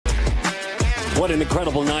What an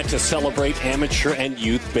incredible night to celebrate amateur and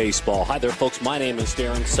youth baseball. Hi there, folks. My name is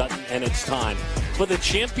Darren Sutton, and it's time for the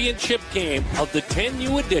championship game of the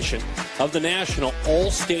 10U edition of the National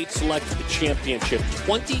All-State Selected Championship.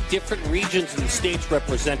 20 different regions and states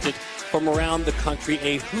represented from around the country.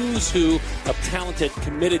 A who's who of talented,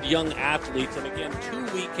 committed young athletes. And again, 2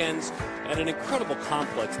 weekends at an incredible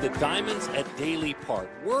complex, the Diamonds at Daly Park.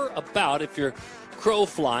 We're about, if you're crow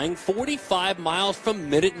flying, 45 miles from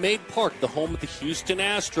Minute Maid Park, the home of the Houston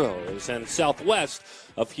Astros, and southwest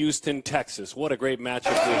of Houston, Texas. What a great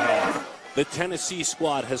matchup we have. The Tennessee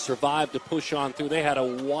squad has survived to push on through. They had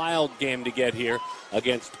a wild game to get here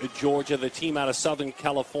against Georgia. The team out of Southern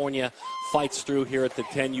California fights through here at the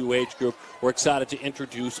 10U age group. We're excited to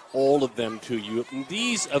introduce all of them to you.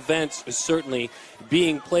 These events are certainly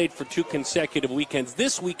being played for 2 consecutive weekends.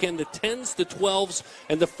 This weekend, the 10s, the 12s,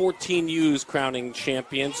 and the 14Us crowning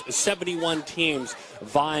champions. 71 teams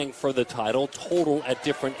vying for the title, total at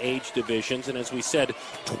different age divisions. And as we said,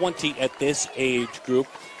 20 at this age group.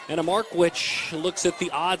 And a mark which looks at the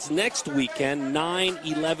odds next weekend, 9,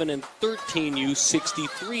 11, and 13U,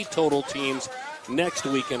 63 total teams next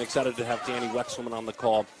weekend. Excited to have Danny Wexelman on the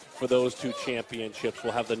call for those 2 championships.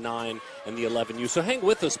 We'll have the 9 and the 11U. So hang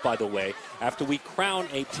with us, by the way. After we crown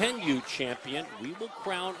a 10U champion, we will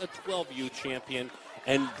crown a 12U champion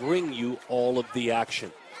and bring you all of the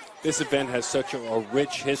action. This event has such a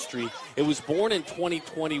rich history. It was born in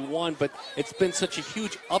 2021, but it's been such a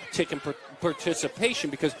huge uptick in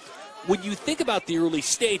participation because when you think about the early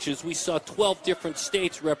stages, we saw 12 different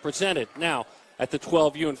states represented. Now, at the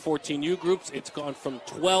 12U and 14U groups, it's gone from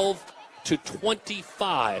 12 to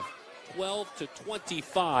 25. 12 to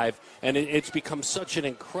 25, and it's become such an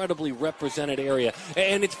incredibly represented area.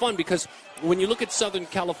 And it's fun because when you look at Southern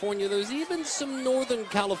California, there's even some Northern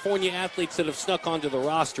California athletes that have snuck onto the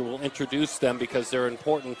roster. We'll introduce them because they're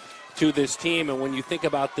important to this team. And when you think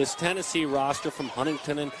about this Tennessee roster from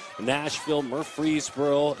Huntington and Nashville,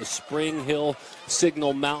 Murfreesboro, Spring Hill,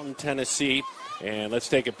 Signal Mountain, Tennessee. And let's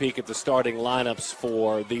take a peek at the starting lineups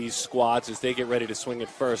for these squads as they get ready to swing it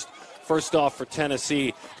first. First off for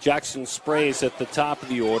Tennessee, Jackson Sprays at the top of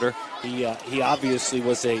the order. He obviously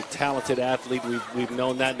was a talented athlete. We've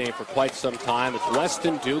known that name for quite some time. It's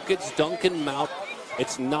Weston Duke, it's Duncan Mount,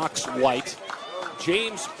 it's Knox White,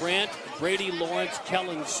 James Brandt, Brady Lawrence,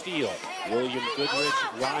 Kellen Steele, William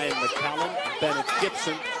Goodrich, Ryan McCallum, Bennett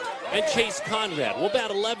Gibson, and Chase Conrad. We'll bat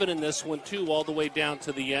 11 in this one, too, all the way down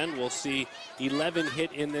to the end. We'll see 11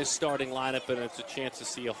 hit in this starting lineup, and it's a chance to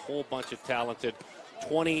see a whole bunch of talented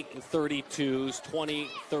 20 32s, 20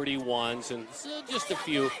 31s, and just a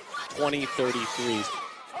few 20 33s.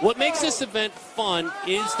 What makes this event fun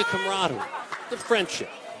is the camaraderie, the friendship,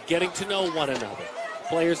 getting to know one another.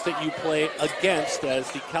 Players that you play against as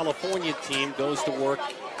the California team goes to work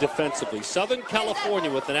defensively. Southern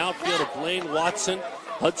California with an outfield of Blaine Watson,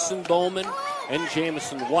 Hudson Bowman, and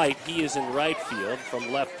Jamison White. He is in right field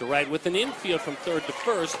from left to right, with an infield from third to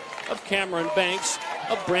first of Cameron Banks,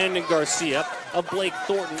 of Brandon Garcia, of Blake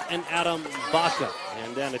Thornton, and Adam Baca.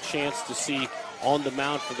 And then a chance to see on the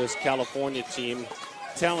mound for this California team,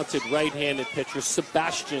 talented right-handed pitcher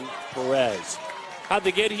Sebastian Perez. How'd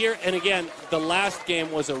they get here? And again, the last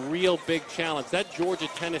game was a real big challenge. That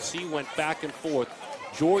Georgia-Tennessee went back and forth.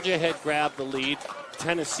 Georgia had grabbed the lead.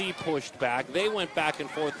 Tennessee pushed back. They went back and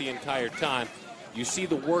forth the entire time. You see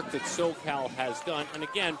the work that SoCal has done. And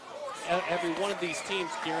again, every one of these teams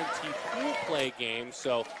guarantee pool play games.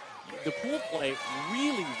 So the pool play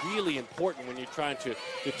really, really important when you're trying to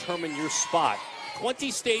determine your spot. 20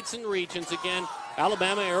 states and regions again.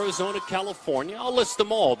 Alabama, Arizona, California. I'll list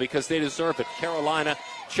them all because they deserve it. Carolina,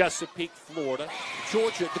 Chesapeake, Florida,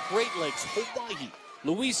 Georgia, the Great Lakes, Hawaii,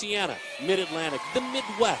 Louisiana, Mid-Atlantic, the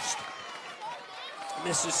Midwest,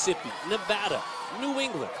 Mississippi, Nevada, New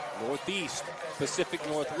England, Northeast, Pacific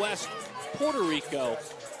Northwest, Puerto Rico,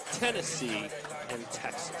 Tennessee, and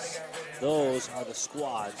Texas. Those are the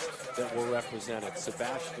squads that were represented.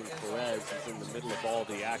 Sebastian Perez is in the middle of all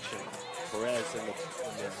the action. Perez and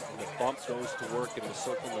the bump goes to work in the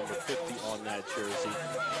circle number 50 on that jersey.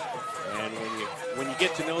 And when you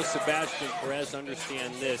get to know Sebastian Perez,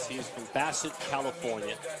 understand this. He's from Bassett,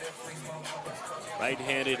 California.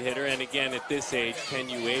 Right-handed hitter, and again, at this age,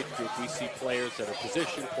 10U age group, we see players that are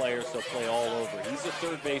position players. They'll play all over. He's a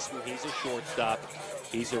third baseman. He's a shortstop.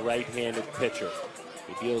 He's a right-handed pitcher.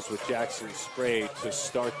 He deals with Jackson Spray to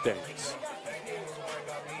start things.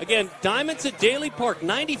 Again, Diamonds at Daly Park,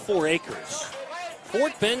 94 acres.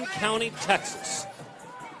 Fort Bend County, Texas.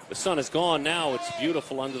 The sun is gone now. It's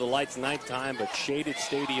beautiful under the lights nighttime, but shaded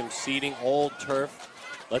stadium seating, all turf.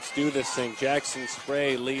 Let's do this thing. Jackson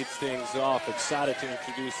Spray leads things off. Excited to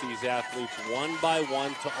introduce these athletes one by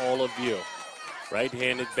one to all of you.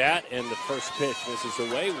 Right-handed bat, and the first pitch misses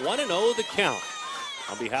away. 1-0 the count.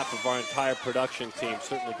 On behalf of our entire production team,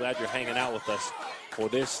 certainly glad you're hanging out with us for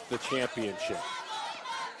this, the championship.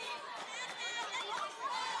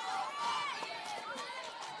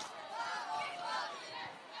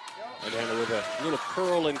 Right-hander with a little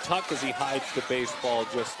curl and tuck as he hides the baseball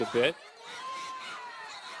just a bit.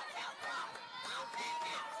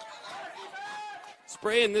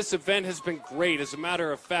 Spray in this event has been great. As a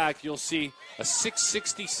matter of fact, you'll see a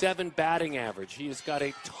 .667 batting average. He has got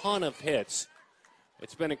a ton of hits.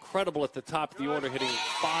 It's been incredible at the top of the order, hitting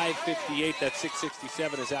 .558. That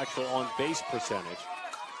 .667 is actual on-base percentage.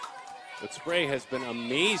 But Spray has been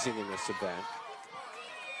amazing in this event.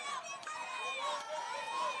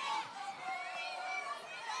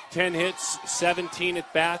 Ten hits, 17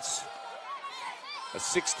 at-bats, a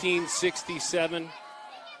 .1667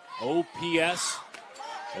 OPS.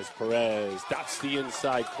 As Perez dots the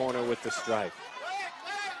inside corner with the strike.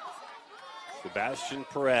 Sebastian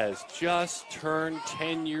Perez just turned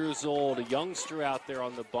 10 years old, a youngster out there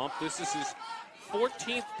on the bump. This is his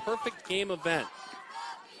 14th perfect game event.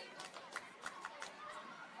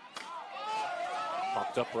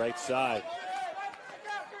 Popped up right side.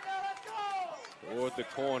 Toward the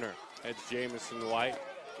corner. Heads Jamison White.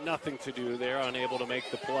 Nothing to do there, unable to make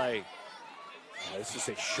the play. This is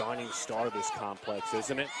a shining star, this complex,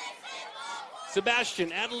 isn't it?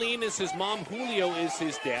 Sebastian, Adeline is his mom. Julio is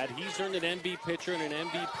his dad. He's earned an MB pitcher and an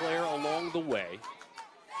MB player along the way.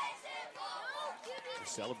 He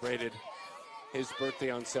celebrated his birthday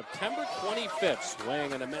on September 25th.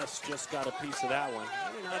 Swing and a miss. Just got a piece of that one.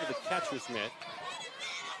 In and out of the catcher's mitt.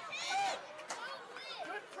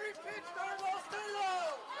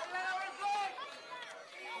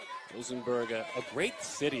 Rosenberg, a great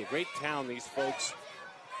city, a great town. These folks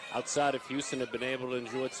outside of Houston have been able to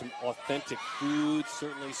enjoy some authentic food,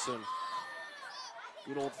 certainly some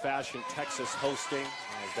good old-fashioned Texas hosting.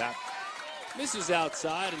 As that misses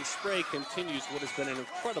outside, and Spray continues what has been an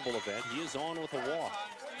incredible event. He is on with a walk.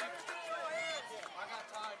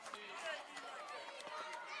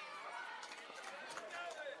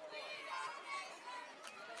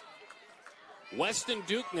 Weston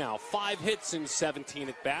Duke now, 5 hits in 17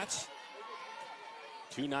 at-bats.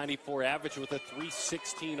 .294 average with a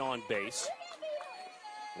 .316 on base.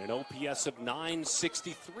 And an OPS of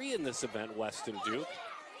 .963 in this event, Weston Duke.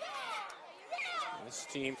 This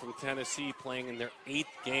team from Tennessee playing in their 8th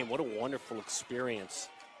game. What a wonderful experience.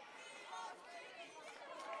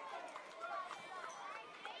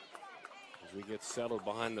 As we get settled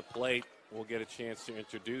behind the plate, we'll get a chance to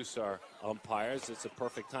introduce our umpires. It's a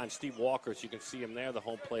perfect time. Steve Walker, as you can see him there, the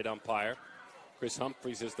home plate umpire. Chris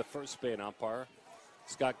Humphreys is the first base umpire.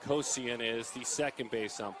 Scott Kosian is the second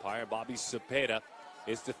base umpire. Bobby Cepeda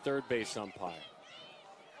is the third base umpire.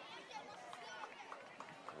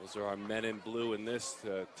 Those are our men in blue in this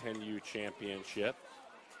 10U championship.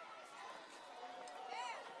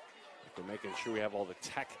 We're making sure we have all the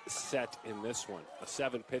tech set in this one. A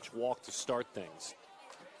 7-pitch walk to start things.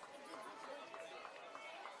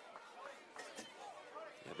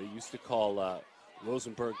 They used to call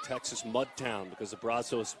Rosenberg, Texas, Mud Town because the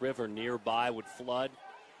Brazos River nearby would flood,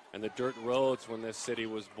 and the dirt roads when this city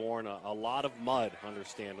was born, a lot of mud,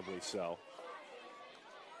 understandably so.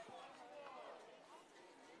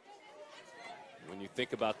 When you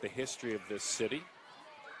think about the history of this city,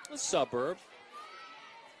 a suburb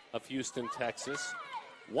of Houston, Texas,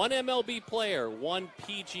 one MLB player, one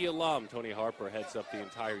PG alum. Tony Harper heads up the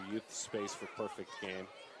entire youth space for Perfect Game.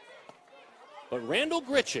 But Randall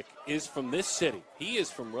Grichuk is from this city. He is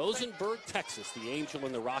from Rosenberg, Texas, the Angel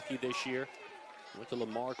in the Rocky this year. Went to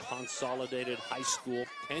Lamar Consolidated High School,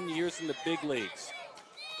 10 years in the big leagues.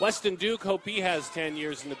 Weston Duke, hope he has 10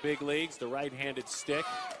 years in the big leagues. The right-handed stick.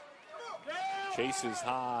 Chases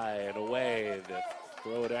high and away. The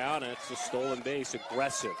throw down, and it's a stolen base.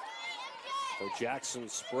 Aggressive for Jackson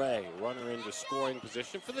Spray. Runner into scoring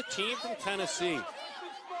position for the team from Tennessee.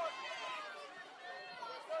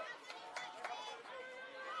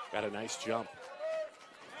 Got a nice jump.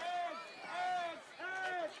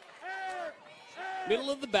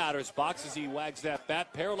 Middle of the batter's box as he wags that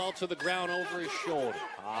bat parallel to the ground over his shoulder.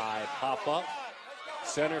 High pop up.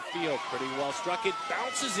 Center field, pretty well struck. It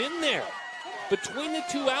bounces in there. Between the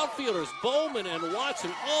two outfielders, Bowman and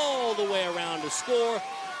Watson, all the way around to score.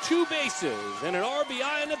 2 bases and an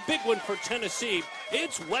RBI and a big one for Tennessee.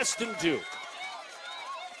 It's Weston Duke.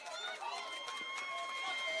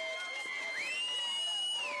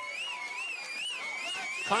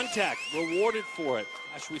 Contact, rewarded for it.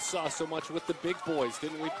 Gosh, we saw so much with the big boys,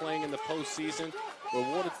 didn't we, playing in the postseason?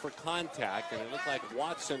 Rewarded for contact, and it looked like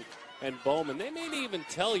Watson and Bowman. They may even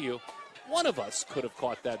tell you one of us could have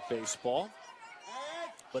caught that baseball,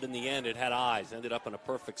 but in the end it had eyes, ended up in a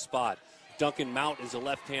perfect spot. Duncan Mount is a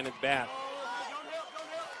left-handed bat.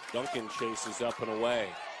 Duncan chases up and away.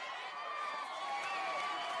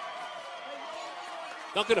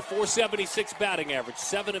 Duncan a .476 batting average,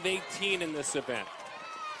 7 of 18 in this event.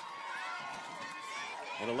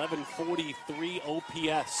 An 1143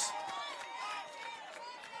 OPS.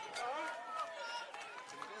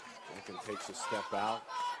 Duncan takes a step out.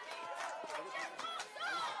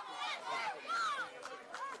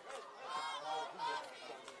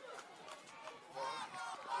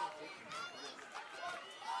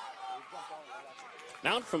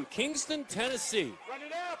 Mount from Kingston, Tennessee.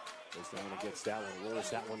 Goes down and gets that one. Lures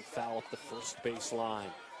that one foul up the first base line.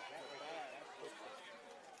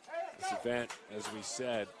 This event, as we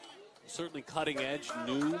said, certainly cutting edge,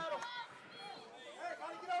 new,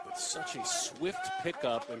 but such a swift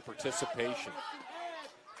pickup and participation.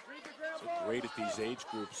 So great at these age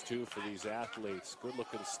groups, too, for these athletes. Good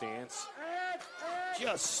looking stance.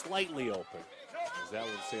 Just slightly open, as that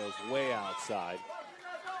one sails way outside.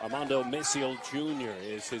 Armando Maciel Jr.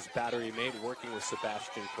 is his battery mate, working with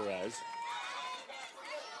Sebastian Perez.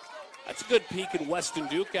 That's a good peek at Weston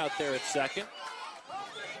Duke out there at second.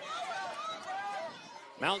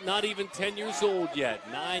 Mount not even 10 years old yet,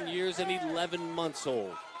 9 years and 11 months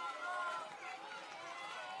old.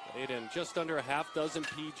 Played in just under a half dozen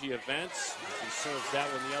PG events. As he serves that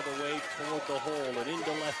one the other way toward the hole and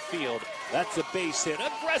into left field. That's a base hit.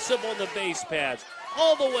 Aggressive on the base pads.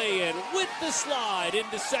 All the way in with the slide.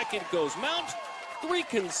 Into second goes Mount. 3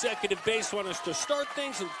 consecutive base runners to start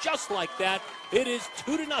things, and just like that, it is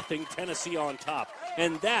 2-0 Tennessee on top.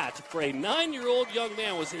 And that, for a 9-year-old young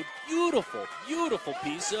man, was a beautiful, beautiful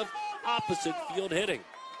piece of opposite field hitting.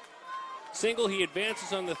 Single, he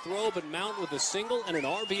advances on the throw, but Mount with a single and an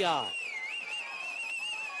RBI.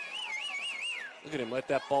 Look at him let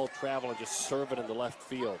that ball travel and just serve it into left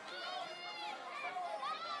field.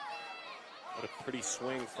 What a pretty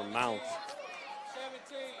swing from Mount.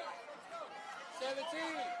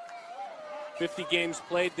 50 games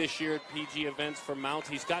played this year at PG events for Mount.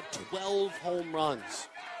 He's got 12 home runs.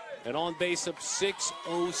 An on-base of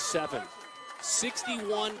 .607.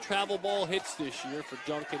 61 travel ball hits this year for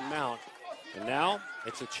Duncan Mount. And now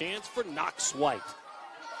it's a chance for Knox White.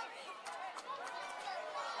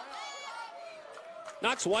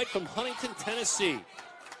 Knox White from Huntington, Tennessee.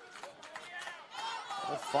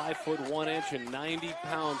 5 foot 1 inch and 90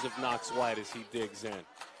 pounds of Knox White as he digs in.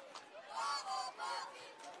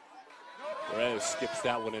 Perez skips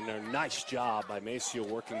that one in there. Nice job by Maciel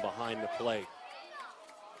working behind the plate.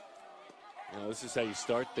 You know, this is how you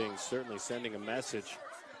start things, certainly sending a message.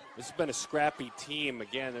 This has been a scrappy team.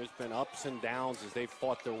 Again, there's been ups and downs as they've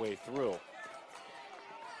fought their way through.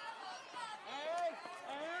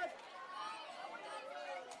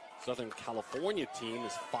 Southern California team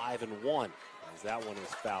is 5-1 as that one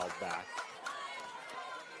is fouled back.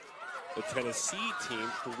 The Tennessee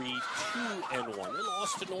team 3-2-1. They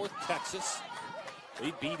lost to North Texas.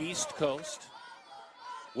 They beat East Coast.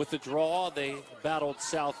 With the draw, they battled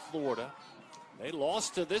South Florida. They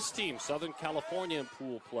lost to this team, Southern California, in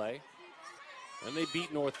pool play. Then they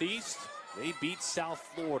beat Northeast. They beat South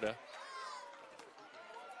Florida.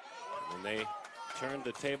 And they turned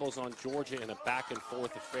the tables on Georgia in a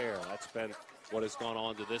back-and-forth affair. That's been what has gone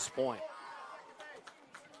on to this point.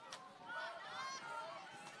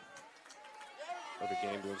 For the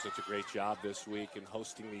game doing such a great job this week in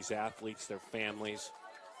hosting these athletes, their families.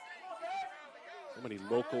 So many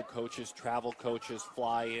local coaches, travel coaches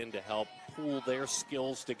fly in to help pool their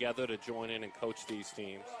skills together to join in and coach these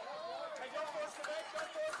teams.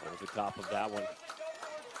 Over the top of that one.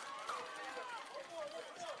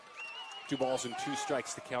 2 balls and 2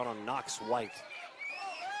 strikes to count on Knox White.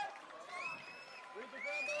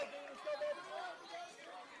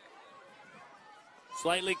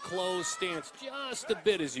 Slightly closed stance, just a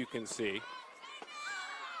bit, as you can see.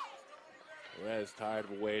 Perez, tired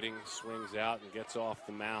of waiting, swings out and gets off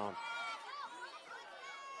the mound.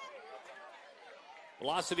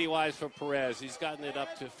 Velocity-wise for Perez, he's gotten it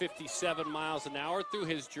up to 57 miles an hour through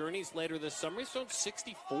his journeys later this summer. He's thrown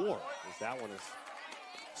 64, as that one is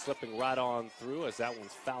slipping right on through, as that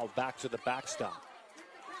one's fouled back to the backstop.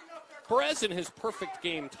 Perez in his perfect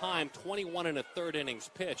game time, 21 1/3 innings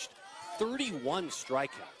pitched, 31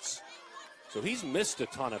 strikeouts. So he's missed a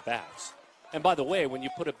ton of bats. And by the way, when you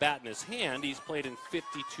put a bat in his hand, he's played in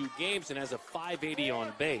 52 games and has a .580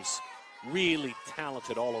 on base. Really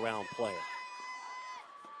talented all-around player.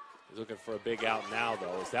 He's looking for a big out now,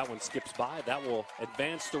 though. As that one skips by, that will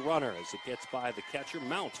advance the runner as it gets by the catcher.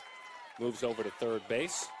 Mount moves over to third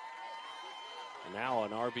base. And now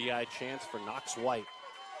an RBI chance for Knox White.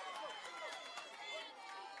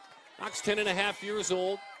 Knox, 10.5 years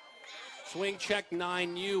old. Swing check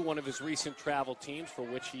 9U, one of his recent travel teams for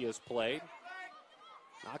which he has played.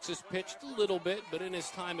 Knox has pitched a little bit, but in his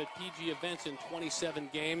time at PG Events in 27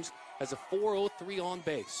 games, has a .403 on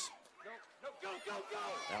base.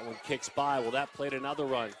 That one kicks by. Well, that played another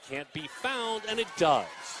run. Can't be found, and it does.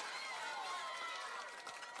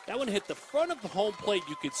 That one hit the front of the home plate.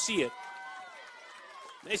 You could see it.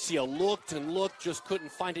 Messier looked and looked, just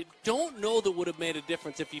couldn't find it. Don't know that would have made a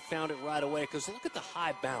difference if he found it right away, because look at the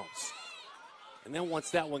high bounce. And then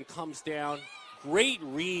once that one comes down, great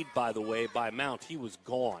read, by the way, by Mount. He was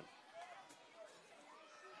gone.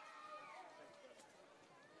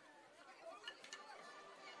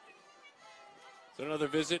 So another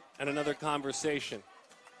visit and another conversation.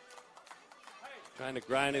 Trying to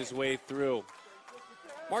grind his way through.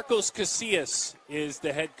 Marcos Casillas is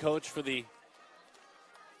the head coach for the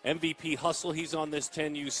MVP Hustle. He's on this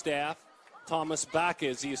 10U staff. Thomas Baca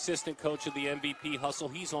is the assistant coach of the MVP Hustle.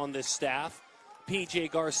 He's on this staff.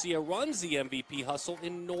 PJ Garcia runs the MVP Hustle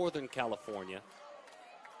in Northern California.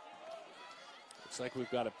 Looks like we've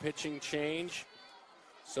got a pitching change.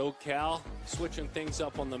 SoCal switching things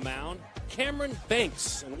up on the mound. Cameron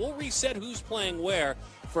Banks, and we'll reset who's playing where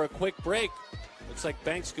for a quick break. Looks like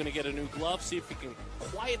Banks going to get a new glove, see if he can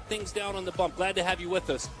quiet things down on the bump. Glad to have you with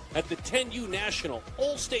us at the 10U National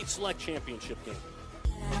All-State Select Championship game.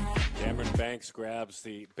 Cameron Banks grabs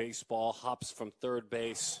the baseball, hops from third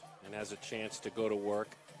base, and has a chance to go to work.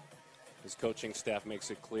 His coaching staff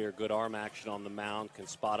makes it clear, good arm action on the mound, can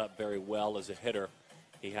spot up very well as a hitter.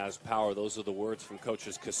 He has power. Those are the words from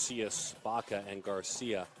coaches Casillas, Baca, and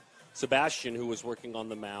Garcia. Sebastian, who was working on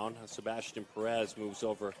the mound, Sebastian Perez moves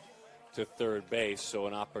over to third base, so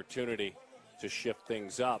an opportunity to shift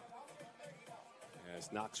things up.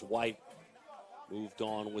 As Knox White moved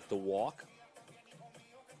on with the walk.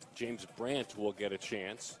 James Brandt will get a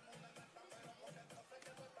chance.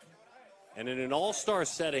 And in an all-star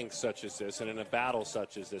setting such as this, and in a battle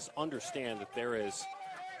such as this, understand that there is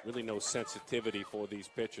really no sensitivity for these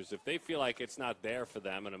pitchers. If they feel like it's not there for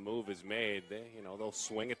them and a move is made, they'll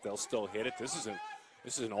swing it, they'll still hit it. This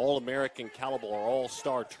is an all-American caliber or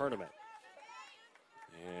all-star tournament.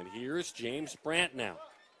 And here's James Brandt now.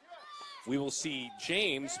 We will see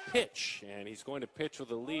James pitch, and he's going to pitch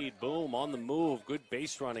with a lead. Boom, on the move. Good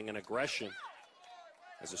base running and aggression.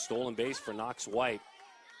 As a stolen base for Knox White.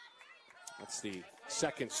 That's the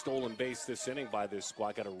second stolen base this inning by this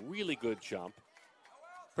squad. Got a really good jump.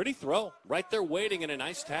 Pretty throw. Right there waiting, and a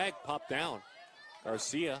nice tag popped down.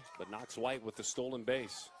 Garcia, but Knox White with the stolen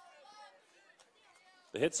base.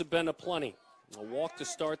 The hits have been aplenty. A walk to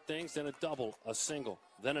start things, then a double, a single,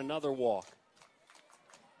 then another walk.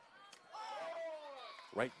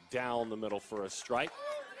 Right down the middle for a strike.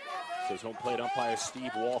 Says home plate umpire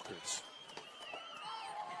Steve Walkers.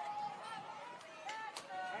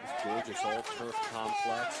 This gorgeous all-turf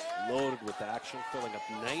complex, loaded with action, filling up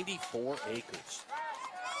 94 acres.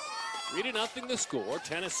 3-0 the score.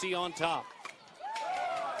 Tennessee on top.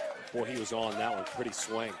 Boy, he was on that one. Pretty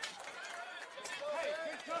swing.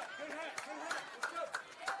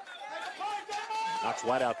 Knox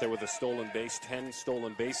White out there with a stolen base, 10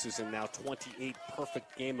 stolen bases, and now 28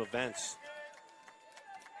 perfect game events.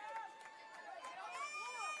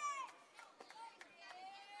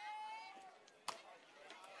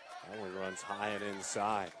 That one runs high and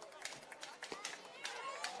inside.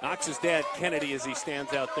 Knox's dad, Kennedy, as he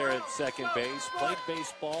stands out there at second base, played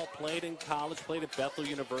baseball, played in college, played at Bethel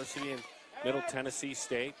University in Middle Tennessee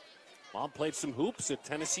State. Mom played some hoops at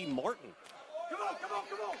Tennessee Martin.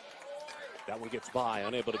 That one gets by,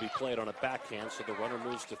 unable to be played on a backhand, so the runner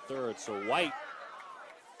moves to third. So White,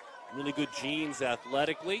 really good genes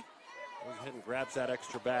athletically, goes ahead and grabs that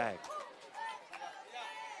extra bag.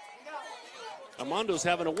 Armando's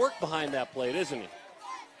having to work behind that plate, isn't he?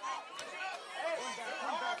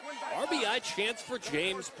 RBI chance for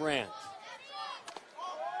James Brandt.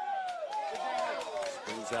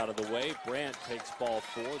 Spins out of the way. Brandt takes ball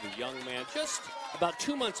 4. The young man, just about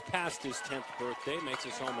 2 months past his 10th birthday, makes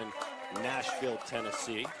his home in Nashville,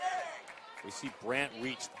 Tennessee. We see Brandt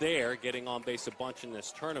reach there, getting on base a bunch in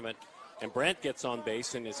this tournament. And Brandt gets on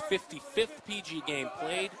base in his 55th PG game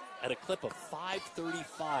played at a clip of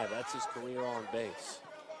 .535. That's his career on base.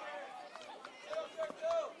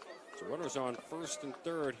 So runners are on first and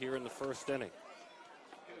third here in the first inning.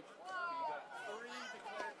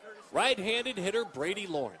 Right-handed hitter Brady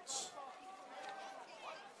Lawrence.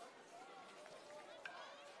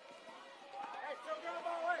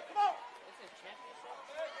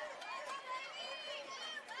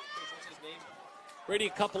 Brady, a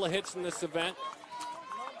couple of hits in this event.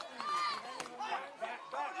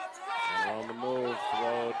 And on the move,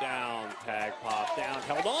 throw down, tag pop down,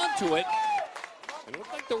 held on to it. It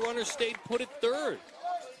looked like the runner stayed put at third.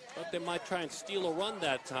 Thought they might try and steal a run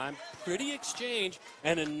that time. Pretty exchange,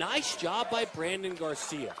 and a nice job by Brandon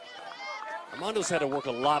Garcia. Armando's had to work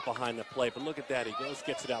a lot behind the plate, but look at that. He goes,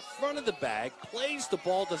 gets it out front of the bag, plays the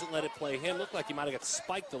ball, doesn't let it play him. Looked like he might have got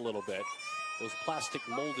spiked a little bit. Those plastic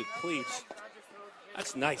molded cleats.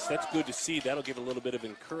 That's nice. That's good to see. That'll give a little bit of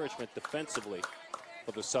encouragement defensively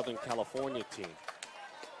for the Southern California team.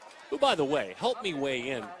 Who, by the way, help me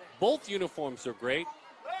weigh in. Both uniforms are great,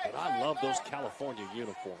 but I love those California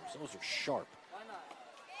uniforms. Those are sharp.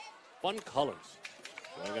 Fun colors.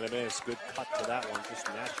 They're going to miss. Good cut to that one. Just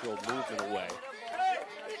natural movement away.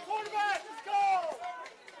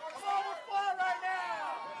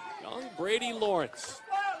 Young Brady Lawrence.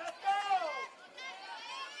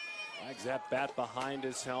 Flags that bat behind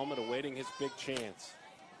his helmet, awaiting his big chance.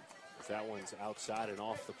 That one's outside and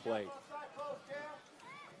off the plate.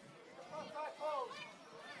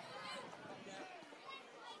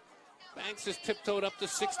 Banks has tiptoed up to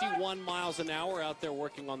 61 miles an hour out there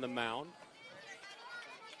working on the mound.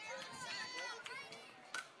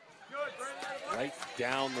 Right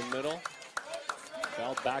down the middle.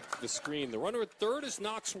 Fell back to the screen. The runner at third is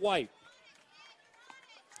Knox White.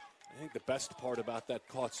 I think the best part about that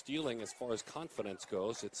caught stealing as far as confidence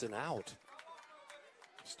goes, it's an out.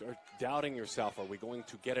 Start doubting yourself. Are we going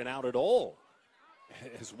to get an out at all?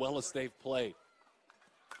 As well as they've played.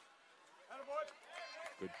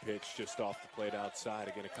 Good pitch just off the plate outside.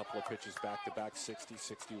 Again, a couple of pitches back-to-back, 60,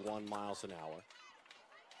 61 miles an hour.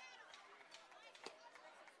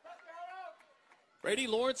 Brady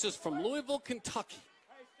Lawrence is from Louisville, Kentucky.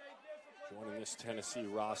 Joining this Tennessee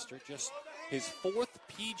roster. Just his fourth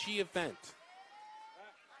PG event.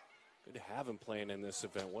 Good to have him playing in this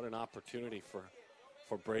event. What an opportunity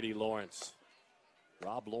for Brady Lawrence.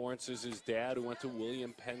 Rob Lawrence is his dad, who went to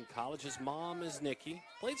William Penn College. His mom is Nikki.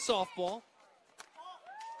 Played softball.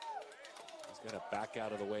 He's got to back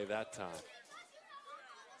out of the way that time.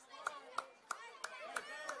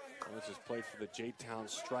 Lawrence has played for the J-Town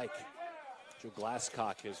Strike. Joe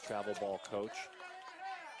Glasscock, his travel ball coach.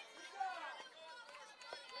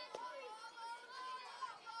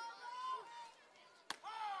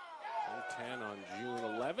 On June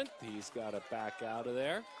 11th, he's got to back out of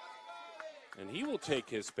there, and he will take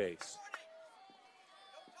his base.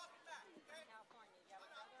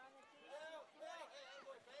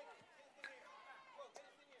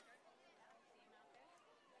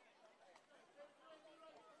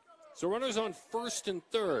 So runners on first and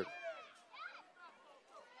third,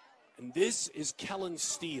 and this is Kellen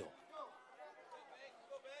Steele.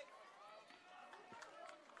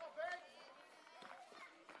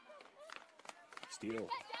 Steele,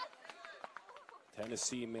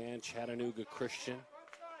 Tennessee man, Chattanooga Christian.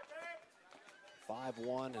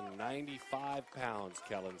 5'1" and 95 pounds,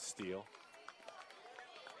 Kellen Steele.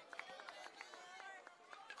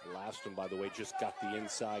 The last one, by the way, just got the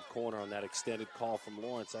inside corner on that extended call from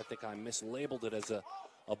Lawrence. I think I mislabeled it as a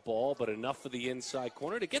ball, but enough for the inside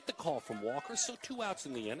corner to get the call from Walker. So 2 outs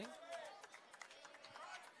in the inning.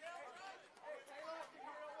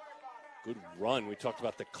 Good run. We talked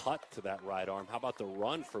about the cut to that right arm. How about the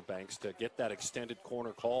run for Banks to get that extended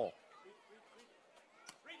corner call?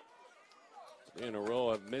 3 in a row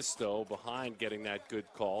of missed, though, behind getting that good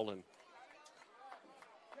call. And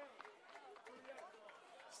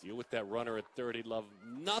Steele with that runner at third. He'd love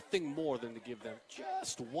nothing more than to give them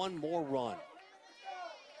just one more run.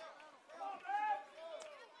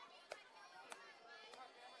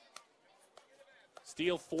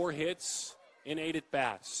 Steele 4 hits in 8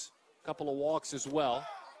 at-bats. Couple of walks as well.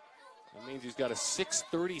 That means he's got a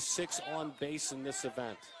 .636 on base in this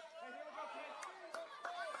event.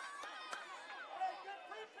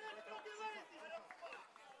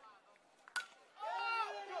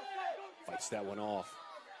 Fights that one off.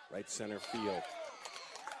 Right center field.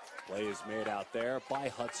 Play is made out there by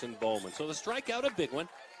Hudson Bowman. So the strikeout, a big one,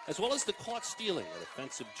 as well as the caught stealing. An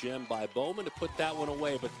offensive gem by Bowman to put that one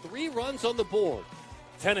away. But 3 runs on the board.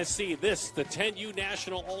 Tennessee, the 10U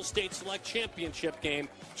National All-State Select Championship game,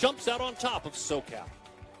 jumps out on top of SoCal.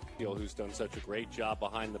 Who's done such a great job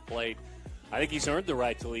behind the plate. I think he's earned the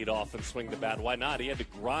right to lead off and swing the bat. Why not? He had to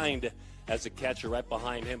grind as a catcher. Right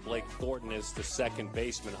behind him, Blake Thornton is the second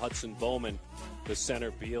baseman. Hudson Bowman, the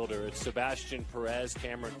center fielder. It's Sebastian Perez,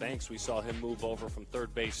 Cameron Banks. We saw him move over from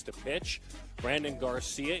third base to pitch. Brandon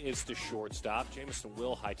Garcia is the shortstop. Jamison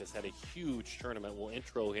Wilhite has had a huge tournament. We'll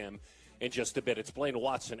intro him in just a bit. It's Blaine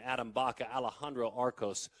Watson, Adam Baca, Alejandro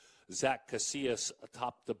Arcos, Zach Casillas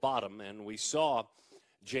atop the bottom. And we saw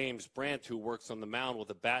James Brandt, who works on the mound with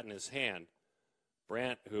a bat in his hand.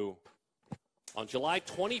 Brandt, who on July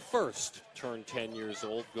 21st turned 10 years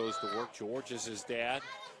old, goes to work. George is his dad.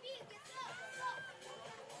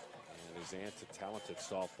 And his aunt's a talented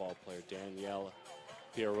softball player, Danielle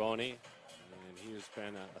Pieroni. And he has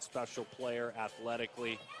been a special player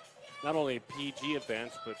athletically, not only at PG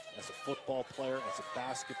events, but as a football player, as a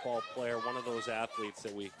basketball player, one of those athletes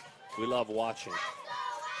that we love watching.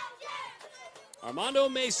 Armando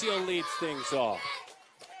Maceo leads things off.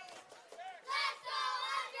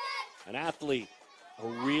 An athlete, a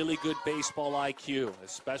really good baseball IQ,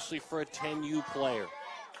 especially for a 10U player.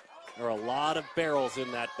 There are a lot of barrels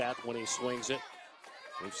in that bat when he swings it.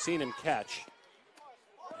 We've seen him catch.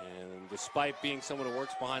 And despite being someone who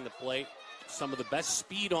works behind the plate, some of the best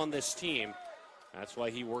speed on this team. That's why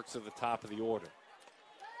he works at the top of the order.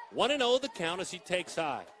 1-0 the count as he takes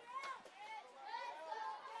high.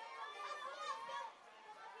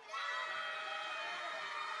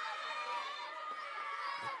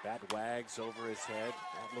 Bat wags over his head.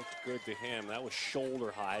 That looked good to him. That was shoulder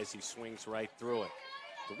high as he swings right through it.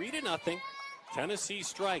 3-0. Tennessee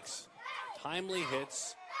strikes. Timely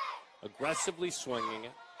hits. Aggressively swinging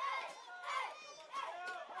it.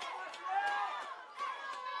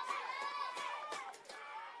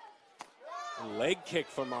 A leg kick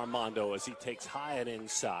from Armando as he takes high and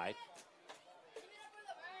inside.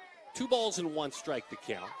 2 balls and 1 strike to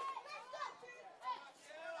count.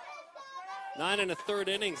 9 1/3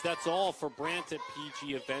 innings, that's all for Brandt at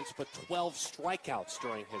PG events, but 12 strikeouts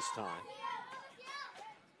during his time.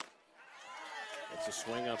 It's a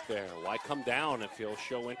swing up there. Why come down if he'll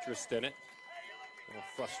show interest in it? A little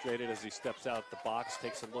frustrated as he steps out the box,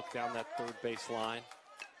 takes a look down that third base line.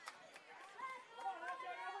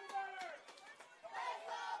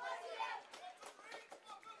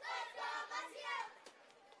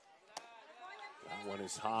 That one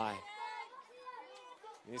is high.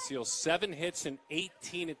 Maceo 7 hits and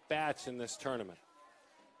 18 at-bats in this tournament.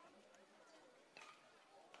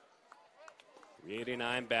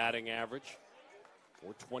 389 batting average.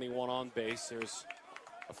 421 on base. There's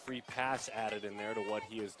a free pass added in there to what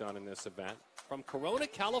he has done in this event. From Corona,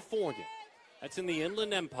 California. That's in the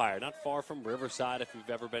Inland Empire, not far from Riverside if you've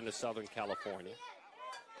ever been to Southern California.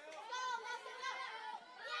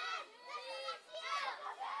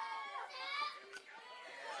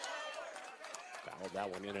 Fouled that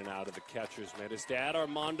one in and out of the catcher's mitt. His dad,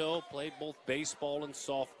 Armando, played both baseball and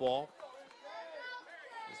softball.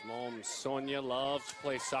 His mom, Sonia, loves to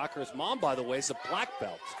play soccer. His mom, by the way, is a black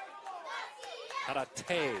belt.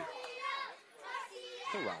 Karate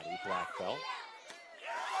black belt.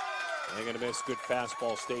 Ain't gonna miss. Good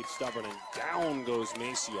fastball, stayed stubborn, and down goes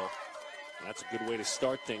Maceo. And that's a good way to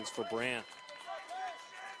start things for Brandt.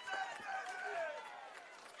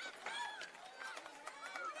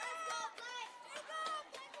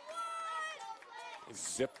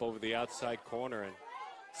 Zip over the outside corner, and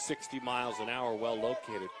 60 miles an hour, well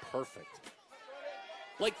located, perfect.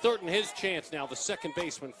 Blake Thurton, his chance now, the second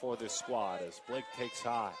baseman for this squad, as Blake takes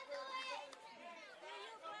high.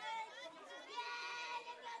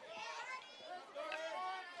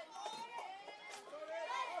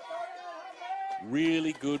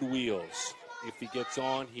 Really good wheels. If he gets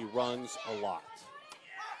on, he runs a lot.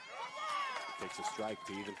 He takes a strike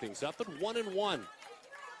to even things up at 1-1.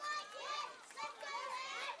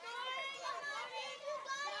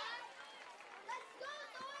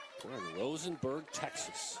 We're in Rosenberg,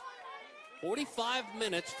 Texas. 45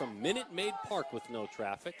 minutes from Minute Maid Park with no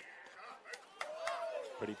traffic.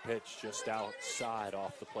 Pretty pitch just outside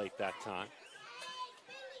off the plate that time.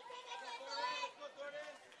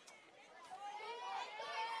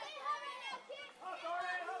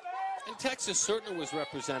 And Texas certainly was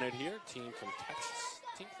represented here. Team from Texas,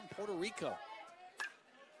 team from Puerto Rico.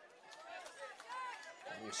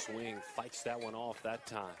 Long swing, fights that one off that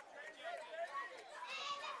time.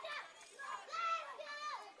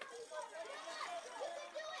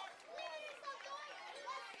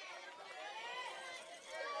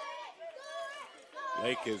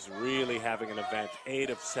 Lake is really having an event. 8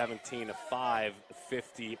 of 17, a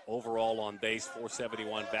 .550 overall on base,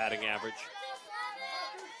 .471 batting average.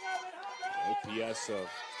 OPS of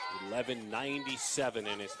 1197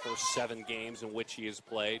 in his first 7 games in which he has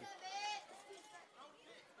played.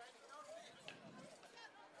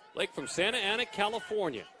 Lake from Santa Ana,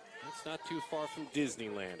 California. That's not too far from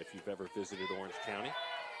Disneyland if you've ever visited Orange County.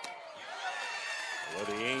 Where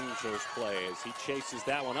the Angels play as he chases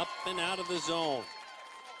that one up and out of the zone.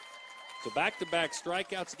 So back-to-back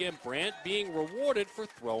strikeouts again. Brandt being rewarded for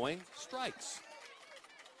throwing strikes.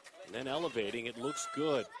 And then elevating, it looks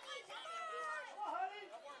good.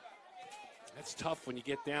 That's tough when you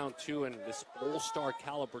get down 2 in this all-star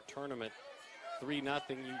caliber tournament. 3-0,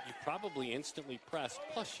 you probably instantly press.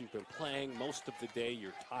 Plus, you've been playing most of the day.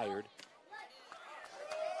 You're tired.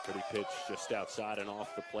 Pretty pitch just outside and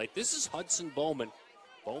off the plate. This is Hudson Bowman.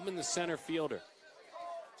 Bowman, the center fielder.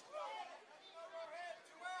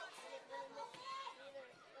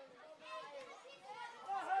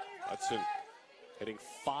 Hudson hitting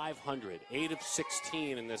 .500, 8 of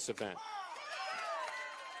 16 in this event.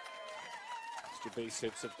 Extra base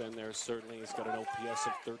hits have been there, certainly. He's got an OPS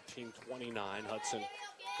of 1329. Hudson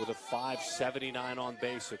with a .579 on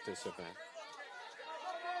base at this event.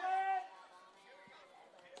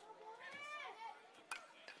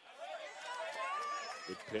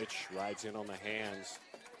 Good pitch, rides in on the hands.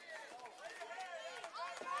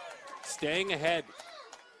 Staying ahead.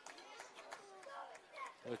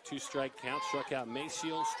 A 2-strike count, struck out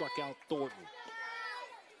Maceo, struck out Thornton.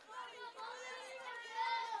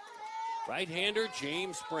 Right-hander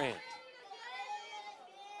James Brandt.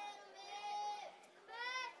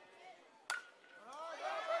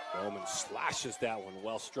 Bowman slashes that one,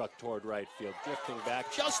 well struck toward right field, drifting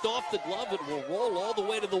back just off the glove. It will roll all the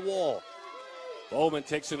way to the wall. Bowman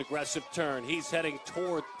takes an aggressive turn. He's heading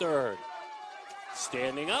toward third.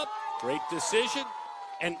 Standing up, great decision.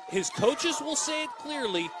 And his coaches will say it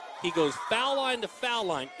clearly. He goes foul line to foul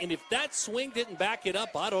line. And if that swing didn't back it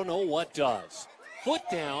up, I don't know what does. Foot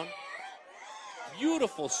down.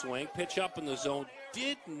 Beautiful swing. Pitch up in the zone.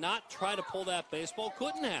 Did not try to pull that baseball.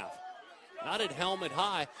 Couldn't have. Not at helmet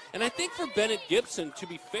high. And I think for Bennett Gibson, to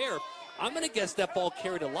be fair, I'm going to guess that ball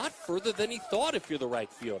carried a lot further than he thought if you're the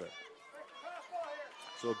right fielder.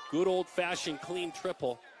 So a good old-fashioned clean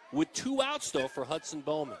triple with 2 outs, though, for Hudson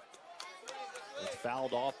Bowman. It's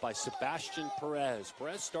fouled off by Sebastian Perez.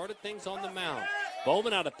 Perez started things on the mound.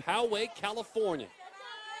 Bowman out of Poway, California.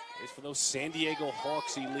 Plays for those San Diego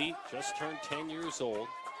Hawks elite. Just turned 10 years old.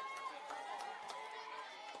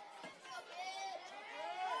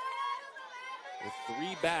 With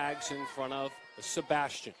 3 bags in front of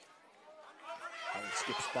Sebastian. Allen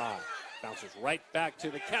skips by. Bounces right back to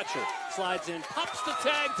the catcher. Slides in, pops the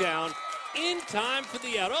tag down. In time for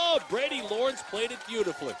the out. Oh, Brady Lawrence played it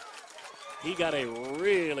beautifully. He got a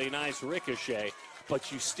really nice ricochet,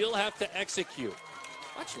 but you still have to execute.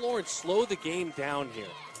 Watch Lawrence slow the game down here.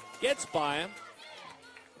 Gets by him.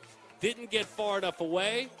 Didn't get far enough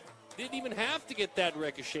away. Didn't even have to get that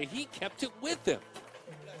ricochet. He kept it with him.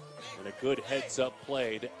 And a good heads-up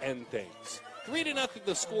play to end things. 3-0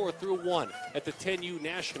 the score through 1 at the 10U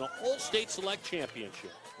National All-State Select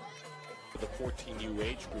Championship. The 14U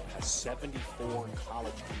age group has 74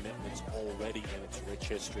 college commitments already in its rich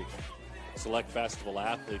history. Select Festival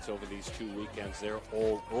athletes over these 2 weekends, they're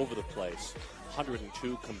all over the place.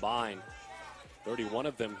 102 combined. 31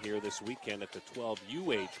 of them here this weekend at the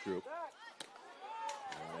 12U age group.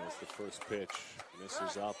 And as the first pitch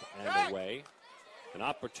misses up and away. An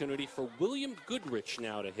opportunity for William Goodrich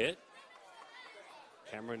now to hit.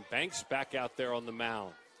 Cameron Banks back out there on the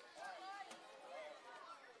mound.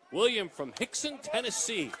 William from Hickson,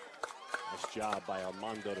 Tennessee. Nice job by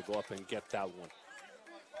Armando to go up and get that one.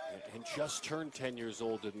 And just turned 10 years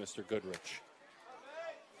old did Mr. Goodrich.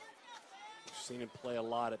 We've seen him play a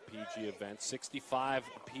lot at PG events. 65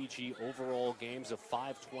 PG overall games of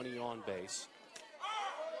 520 on base.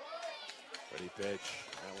 Ready pitch.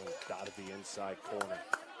 That one dotted the inside corner.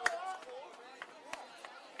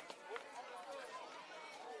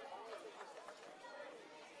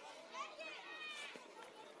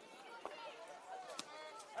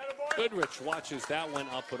 Goodrich watches that one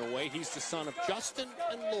up and away. He's the son of Justin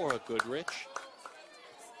and Laura Goodrich.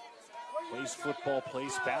 Plays football,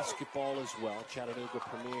 plays basketball as well. Chattanooga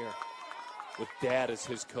Premier with dad as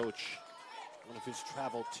his coach. One of his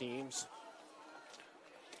travel teams.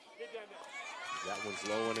 That one's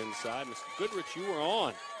low and inside. Mr. Goodrich, you were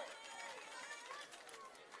on.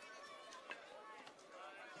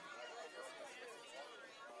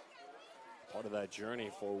 Part of that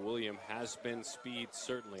journey for William has been speed,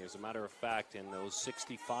 certainly. As a matter of fact, in those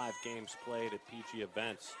 65 games played at PG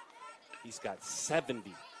events, he's got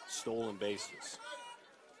 70 stolen bases.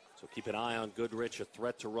 So keep an eye on Goodrich, a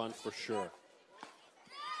threat to run for sure.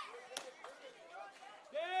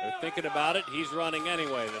 They're thinking about it. He's running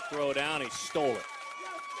anyway. The throw down, he stole it.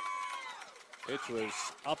 Pitch was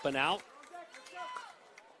up and out.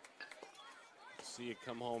 See it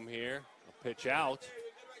come home here. A pitch out.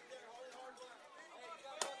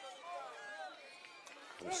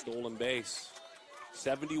 A stolen base.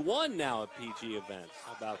 71 now at PG events.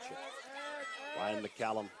 How about you? Ryan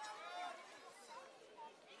McCallum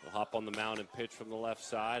will hop on the mound and pitch from the left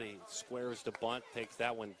side. He squares the bunt, takes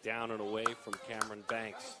that one down and away from Cameron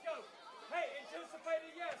Banks.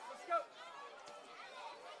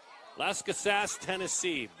 Lascassas,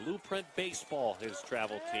 Tennessee. Blueprint Baseball, his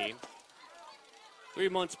travel team. 3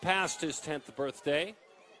 months past his 10th birthday.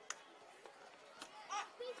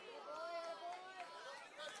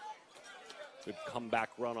 Good comeback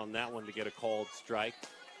run on that one to get a called strike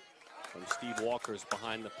from Steve Walker's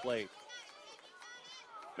behind the plate.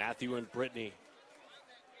 Matthew and Brittany,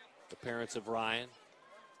 the parents of Ryan.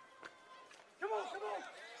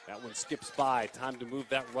 That one skips by. Time to move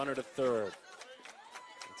that runner to third.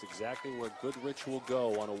 That's exactly where Goodrich will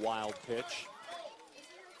go on a wild pitch.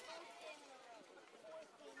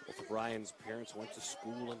 Both of Ryan's parents went to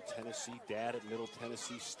school in Tennessee. Dad at Middle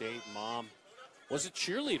Tennessee State. Mom was a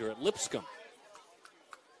cheerleader at Lipscomb.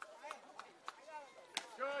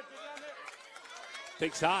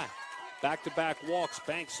 Takes high. Back-to-back walks.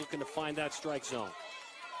 Banks looking to find that strike zone.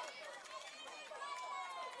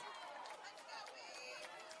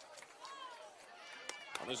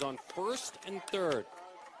 Runners on first and third.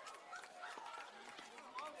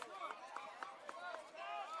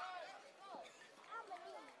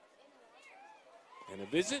 And a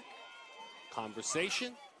visit.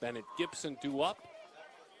 Conversation. Bennett Gibson due up.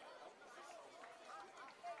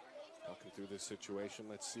 Talking through this situation.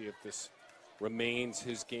 Let's see if this remains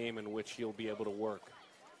his game in which he'll be able to work.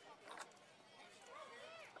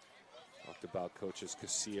 Talked about coaches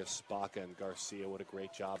Casillas, Spaca, and Garcia. What a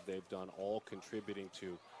great job they've done, all contributing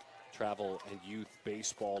to travel and youth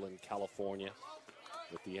baseball in California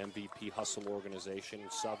with the MVP Hustle organization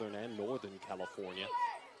in Southern and Northern California.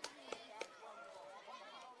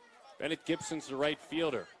 Bennett Gibson's the right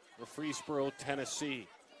fielder for Freesboro, Tennessee.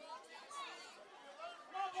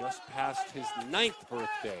 Just past his 9th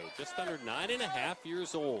birthday, just under 9.5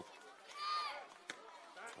 years old.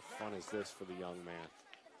 How fun is this for the young man?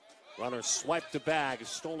 Runner swiped the bag, a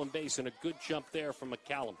stolen base, and a good jump there from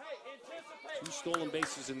McCallum. 2 stolen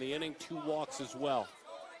bases in the inning, 2 walks as well.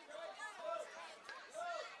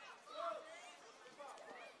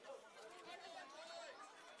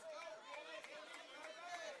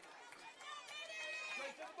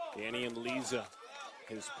 Danny and Lisa,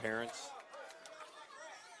 his parents.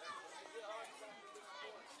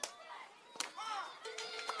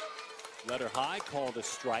 Letter high, called a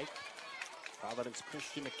strike. Providence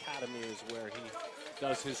Christian Academy is where he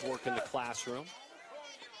does his work in the classroom.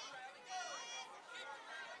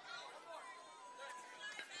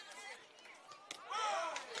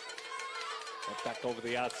 Back over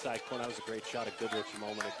the outside corner. That was a great shot of Goodrich a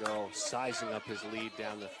moment ago, sizing up his lead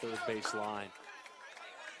down the third base line.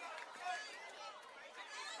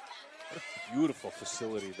 What a beautiful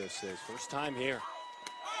facility this is. First time here.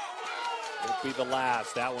 Won't be the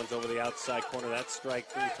last. That one's over the outside corner. That's strike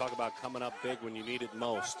 3. Talk about coming up big when you need it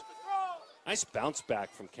most. Nice bounce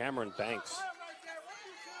back from Cameron Banks.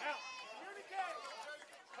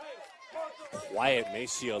 Quiet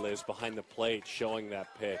Maceo is behind the plate showing that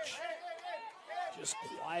pitch. Just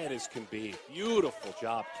quiet as can be. Beautiful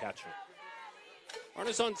job catching.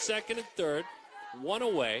 Runners on second and third. 1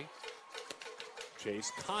 away.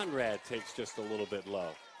 Chase Conrad takes just a little bit low.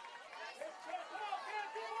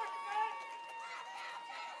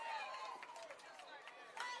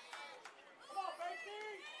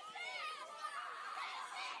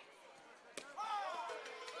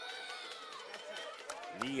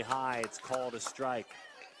 Knee high, it's called a strike.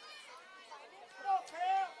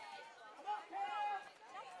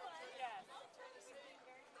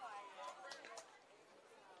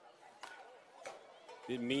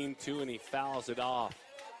 Didn't mean to, and he fouls it off.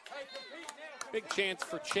 Big chance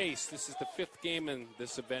for Chase. This is the 5th game in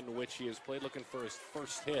this event in which he has played, looking for his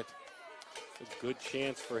first hit. A good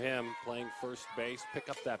chance for him playing first base. Pick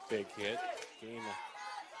up that big hit. Gain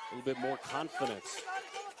a little bit more confidence.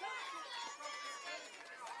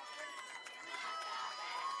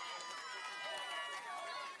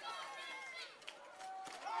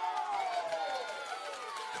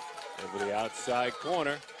 Over the outside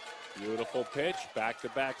corner. Beautiful pitch.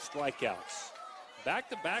 Back-to-back strikeouts.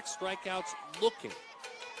 Back-to-back strikeouts looking.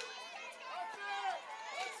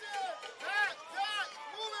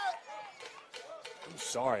 I'm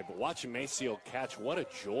sorry, but watching Maceo catch, what a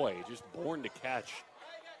joy. Just born to catch.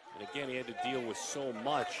 And again, he had to deal with so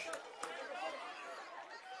much.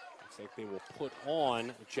 Looks like they will put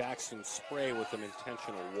on Jackson Spray with an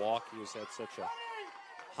intentional walk. He has had such a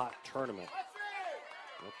hot tournament.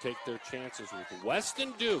 They'll take their chances with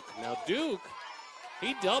Weston Duke. Now Duke,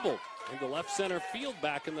 he doubled into left center field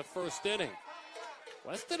back in the first inning.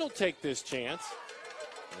 Weston will take this chance,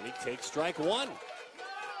 and he takes strike 1. Out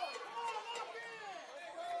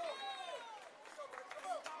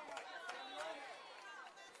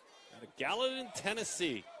of Gallatin,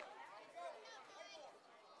 Tennessee.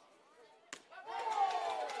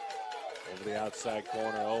 Over the outside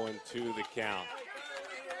corner, 0-2 the count.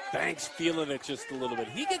 Banks feeling it just a little bit.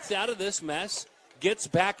 He gets out of this mess, gets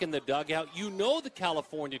back in the dugout. You know the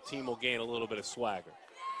California team will gain a little bit of swagger.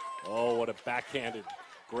 Oh, what a backhanded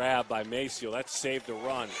grab by Maceo. That saved a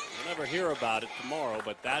run. We'll never hear about it tomorrow,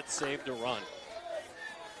 but that saved a run.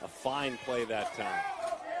 A fine play that time.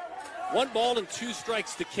 1 ball and 2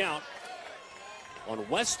 strikes to count on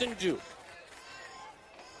Weston Duke.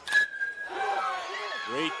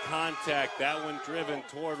 Great contact. That one driven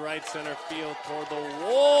toward right center field, toward the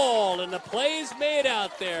wall. And the play's made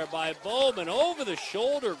out there by Bowman. Over the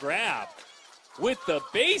shoulder grab with the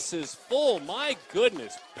bases full. My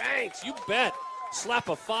goodness. Banks, you bet. Slap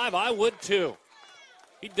a 5, I would too.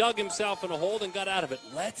 He dug himself in a hole and got out of it.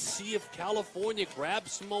 Let's see if California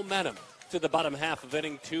grabs some momentum. To the bottom half of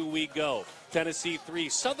inning 2 we go. Tennessee 3,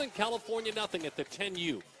 Southern California nothing at the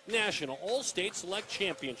 10U National All-State Select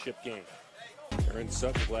Championship game. Aaron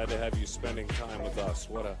Sutton, glad to have you spending time with us.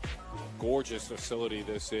 What a gorgeous facility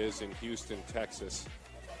this is in Houston, Texas.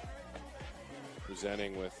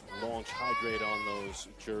 Presenting with Launch Hydrate on those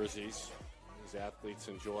jerseys. These athletes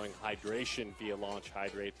enjoying hydration via Launch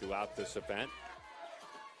Hydrate throughout this event.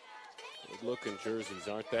 Good looking jerseys,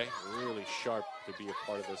 aren't they? Really sharp to be a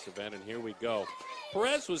part of this event, and here we go.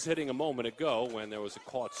 Perez was hitting a moment ago when there was a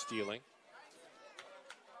caught stealing.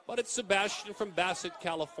 But it's Sebastian from Bassett,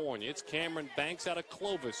 California. It's Cameron Banks out of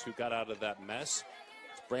Clovis who got out of that mess.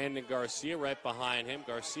 It's Brandon Garcia right behind him.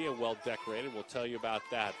 Garcia well decorated. We'll tell you about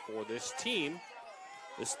that for this team,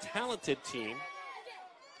 this talented team.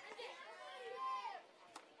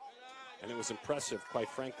 And it was impressive, quite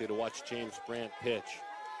frankly, to watch James Brandt pitch.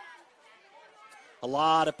 A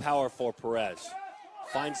lot of power for Perez.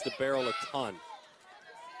 Finds the barrel a ton.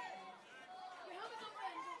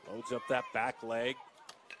 Loads up that back leg.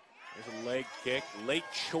 There's a leg kick. Late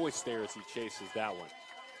choice there as he chases that one.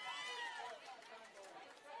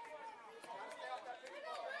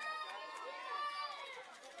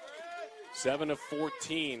 Seven of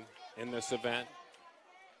 14 in this event.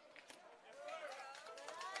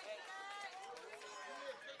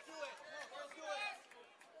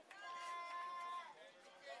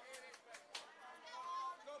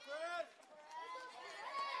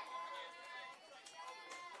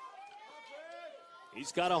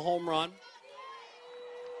 He's got a home run.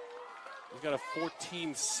 He's got a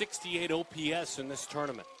 1468 OPS in this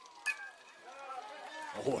tournament.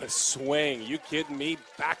 Oh, what a swing. You kidding me?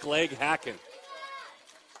 Back leg hacking.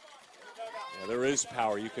 Yeah, there is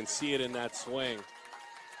power. You can see it in that swing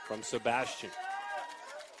from Sebastian.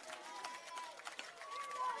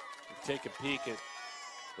 You take a peek at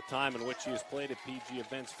the time in which he has played at PG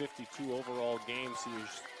events, 52 overall games. He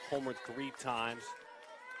has homered 3 times.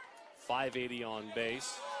 580 on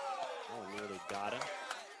base. Oh, nearly got him.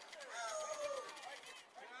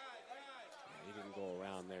 He didn't go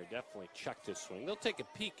around there. Definitely checked his swing. They'll take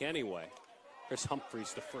a peek anyway. Chris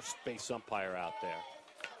Humphreys, the first base umpire out there.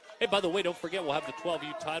 Hey, by the way, don't forget we'll have the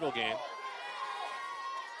 12U title game.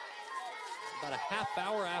 About a half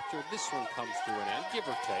hour after this one comes to an end, give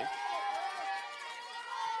or take.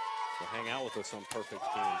 So hang out with us on Perfect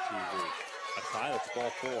Game TV. A tie, that's ball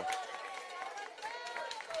 4.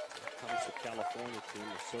 Comes the California team,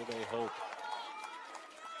 so they hope.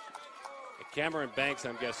 And Cameron Banks,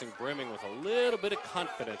 I'm guessing, brimming with a little bit of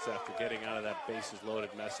confidence after getting out of that bases-loaded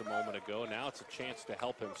mess a moment ago. Now it's a chance to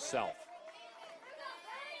help himself.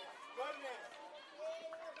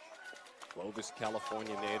 Clovis,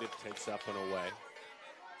 California native, takes up and away.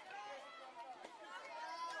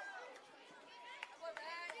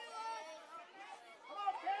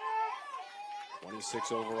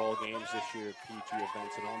 26 overall games this year at PG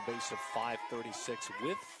events, and on base of 536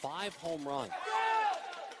 with 5 home runs.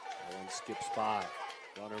 That one skips by.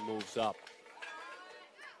 Runner moves up.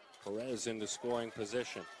 Perez into scoring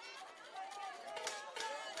position.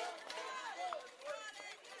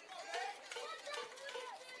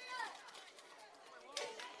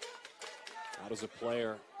 How does a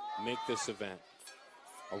player make this event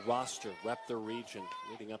a roster, rep their region,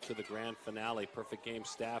 leading up to the grand finale? Perfect Game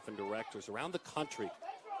staff and directors around the country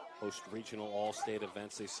host regional all-state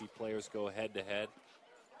events. They see players go head-to-head.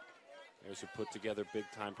 Players who put together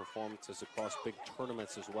big-time performances across big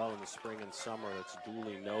tournaments as well in the spring and summer. That's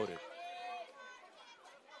duly noted.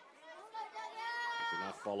 If you're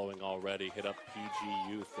not following already, hit up PG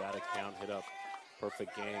Youth, that account. Hit up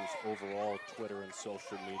Perfect Games overall, Twitter and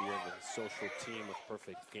social media. The social team with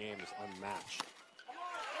Perfect Game is unmatched.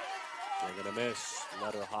 Swing and a miss,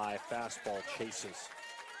 letter high, fastball chases.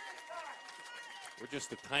 We're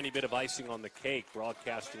just a tiny bit of icing on the cake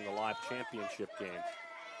broadcasting the live championship game.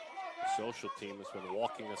 The social team has been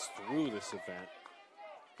walking us through this event.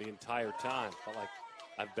 the entire time. Felt like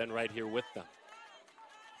I've been right here with them.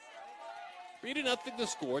 3-0 the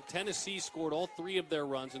score. Tennessee scored all 3 of their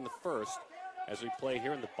runs in the first as we play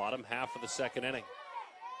here in the bottom half of the second inning.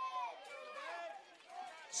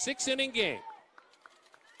 6-inning game.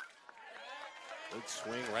 Big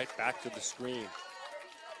swing right back to the screen.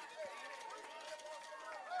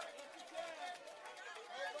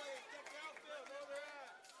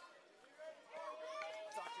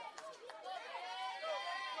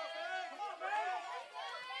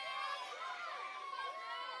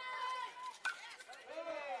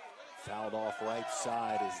 Fouled off right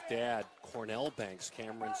side. His dad, Cornell Banks,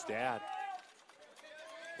 Cameron's dad,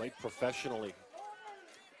 played professionally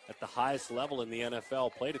at the highest level in the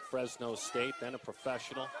NFL. Played at Fresno State, then a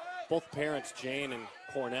professional. Both parents, Jane and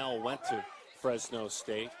Cornell, went to Fresno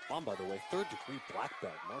State. Mom, by the way, 3rd-degree black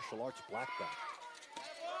belt, martial arts black belt.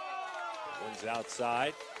 One's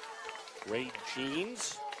outside. Great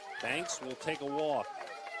genes. Banks will take a walk.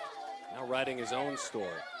 Now writing his own story.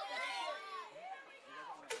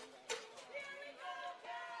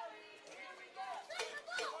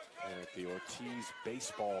 And at the Ortiz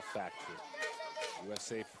Baseball Factory.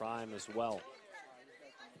 USA Prime as well.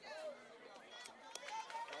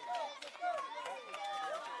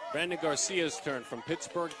 Brandon Garcia's turn from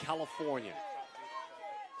Pittsburgh, California.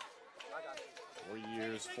 4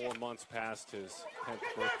 years, 4 months past his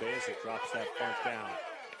 10th birthday as he drops that bunt down.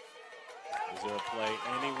 Is there a play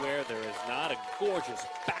anywhere? There is not. A gorgeous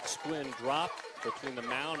backspin drop between the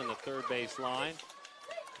mound and the third base line.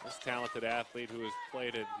 This talented athlete who has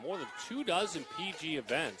played at more than 24 PG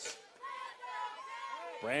events.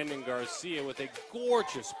 Brandon Garcia with a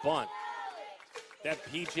gorgeous bunt. That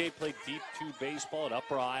PJ played deep 2 baseball at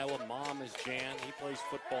Upper Iowa. Mom is Jan. He plays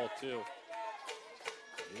football too.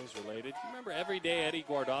 He is related. You remember Everyday Eddie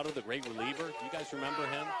Guardado, the great reliever? Do you guys remember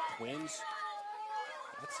him? Twins.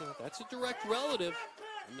 That's a direct relative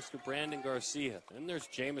of Mr. Brandon Garcia. Then there's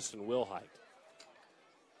Jamison Wilhite.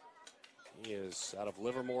 He is out of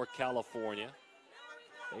Livermore, California.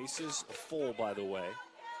 Bases full, by the way.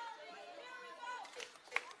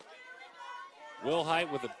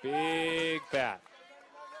 Wilhite with a big bat.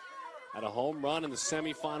 Had a home run in the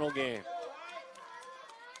semifinal game.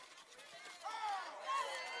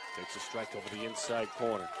 Takes a strike over the inside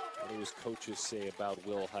corner. What do his coaches say about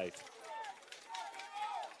Wilhite?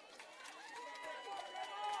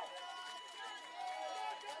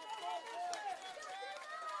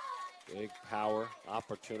 Big power,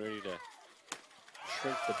 opportunity to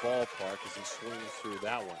shrink the ballpark as he swings through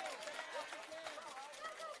that one.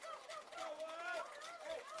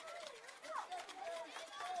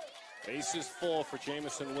 Bases full for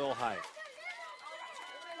Jamison Wilhite.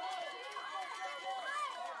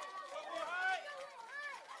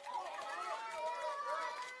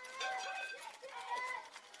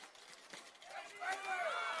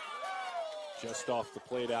 Just off the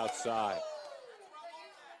plate outside.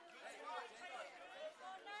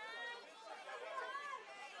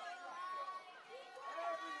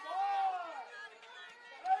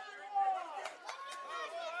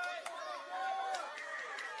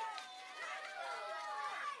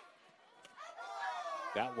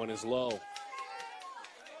 That one is low.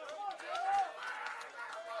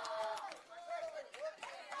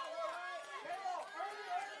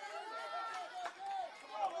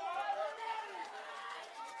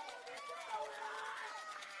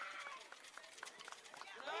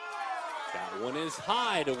 That one is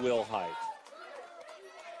high to Wilhite.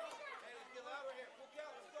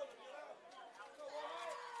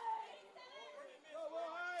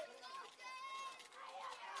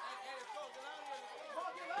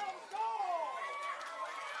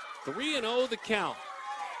 Three and 0 the count.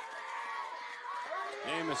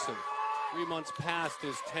 Jamison, 3 months past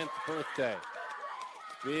his 10th birthday.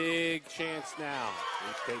 Big chance now.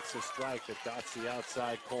 He takes a strike that dots the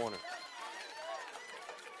outside corner.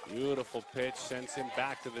 Beautiful pitch, sends him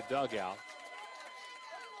back to the dugout.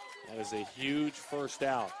 That is a huge first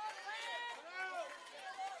out.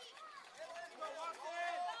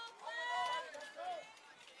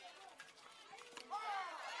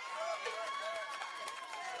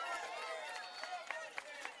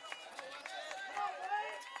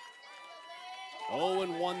 Oh,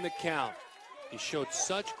 and 1 the count. He showed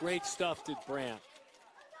such great stuff, did Brandt.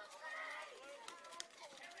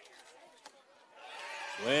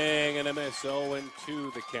 Swing and a miss, 0 and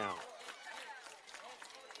 2 the count.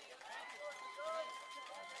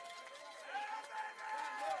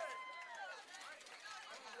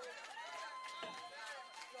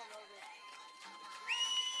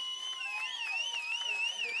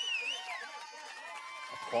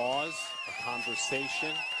 A pause, a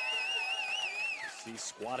conversation. See,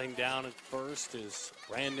 squatting down at first is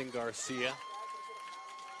Brandon Garcia.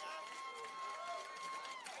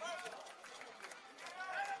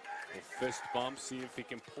 A fist bump, see if he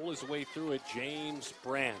can pull his way through it. James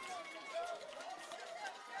Brandt.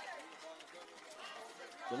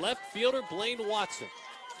 The left fielder, Blaine Watson.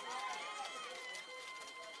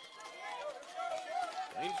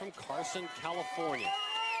 Blaine from Carson, California.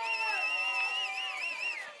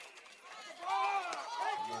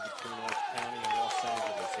 Between Orange County and Los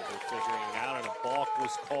Angeles, so they're figuring it out, and a balk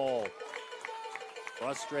was called.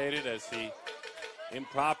 Frustrated as he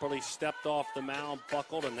improperly stepped off the mound,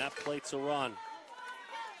 buckled, and that plates a run.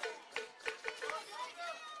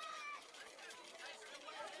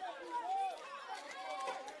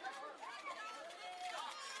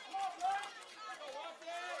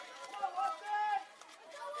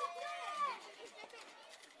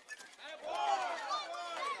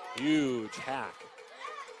 Huge hack.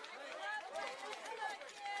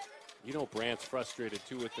 You know Brandt's frustrated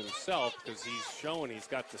too with himself because he's shown he's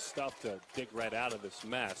got the stuff to dig right out of this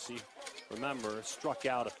mess. He, remember, struck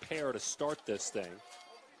out a pair to start this thing.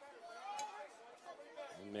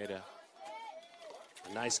 He made a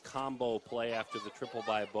nice combo play after the triple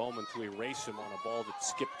by Bowman to erase him on a ball that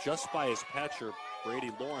skipped just by his catcher,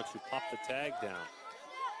 Brady Lawrence, who popped the tag down.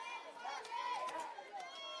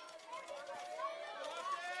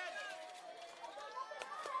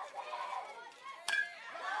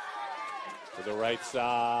 To the right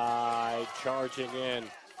side, charging in.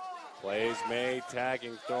 Plays made,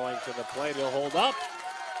 tagging, throwing to the plate. He'll hold up.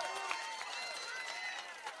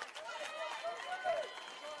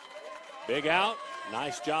 Big out.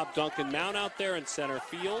 Nice job, Duncan Mount out there in center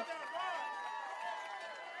field.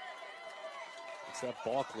 Makes that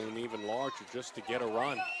balk loom even larger just to get a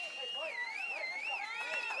run.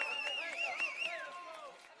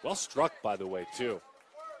 Well struck, by the way, too.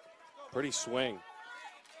 Pretty swing.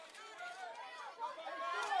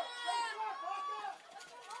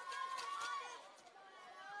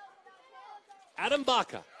 Adam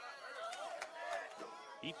Baca.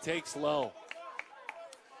 He takes low.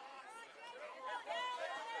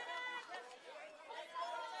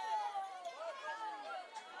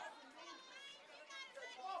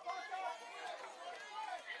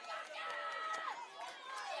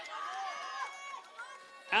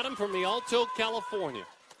 Adam from Rialto, California.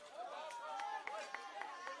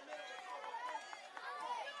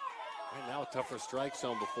 Right now a tougher strike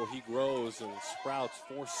zone before he grows and sprouts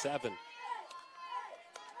 4-7.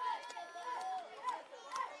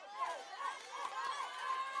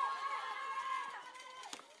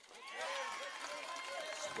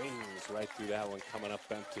 Swings right through that one, coming up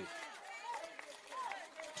empty.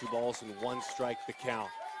 2 balls and 1 strike the count.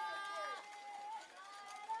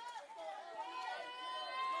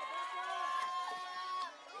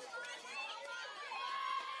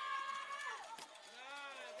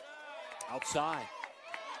 Outside.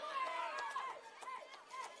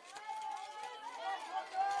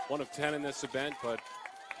 1 of 10 in this event, but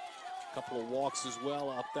a couple of walks as well.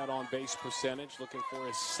 Up that on-base percentage, looking for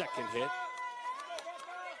his second hit.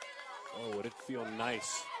 Oh, would it feel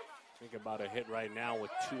nice? Think about a hit right now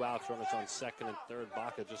with 2 outs, runners on second and third.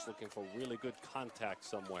 Baca just looking for really good contact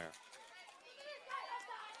somewhere.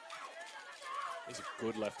 He's a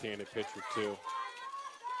good left-handed pitcher, too.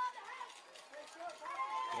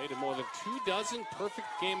 Played in more than 24 perfect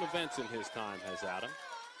game events in his time, has Adam.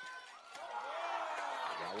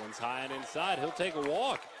 That one's high and inside. He'll take a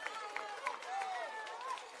walk.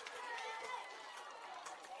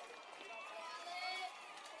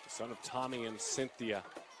 Son of Tommy and Cynthia,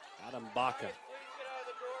 Adam Baca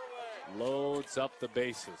loads up the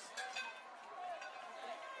bases.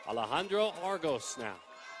 Alejandro Argos now.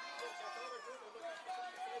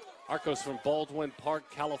 Argos from Baldwin Park,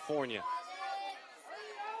 California.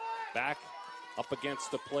 Back up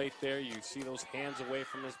against the plate there. You see those hands away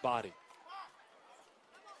from his body.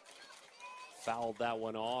 Fouled that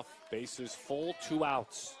one off. Bases full, 2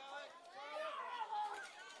 outs.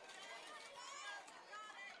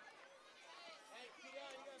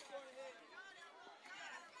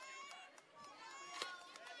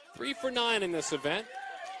 Three for 9 in this event.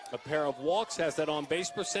 A pair of walks, has that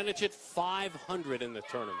on-base percentage at .500 in the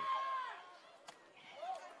tournament.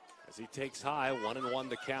 As he takes high, 1-1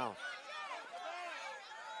 the count.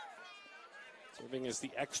 Serving as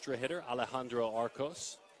the extra hitter, Alejandro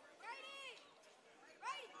Argos.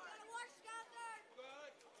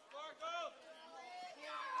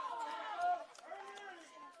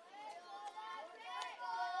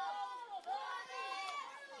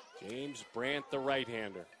 James Brandt, the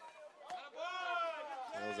right-hander.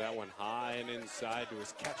 Throws that one high and inside to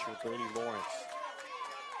his catcher, Brady Lawrence.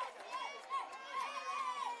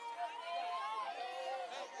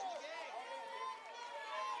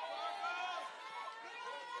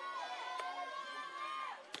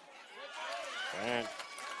 Brandt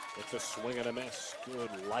gets a swing and a miss. Good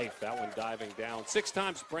life. That one diving down. 6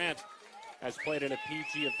 times Brandt has played in a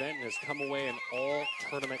PG event and has come away an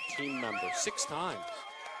all-tournament team member. 6 times.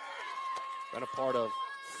 Been a part of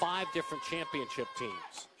 5 different championship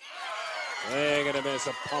teams. Swing and a miss.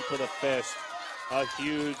 A pump of the fist. A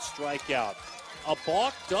huge strikeout. A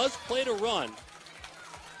balk does play to run.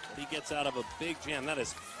 But he gets out of a big jam. That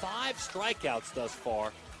is 5 strikeouts thus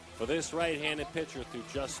far for this right-handed pitcher through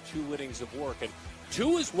just 2 innings of work. And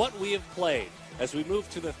 2 is what we have played as we move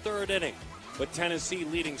to the 3rd inning. With Tennessee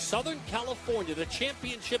leading Southern California, the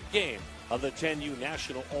championship game of the 10U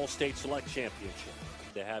National All-State Select Championship.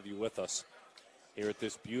 To have you with us here at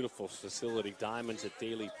this beautiful facility, Diamonds at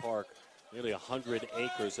Daly Park. Nearly 100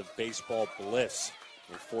 acres of baseball bliss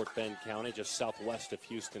in Fort Bend County, just southwest of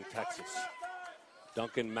Houston, Texas.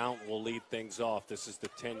 Duncan Mount will lead things off. This is the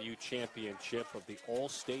 10U championship of the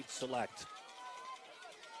All-State Select.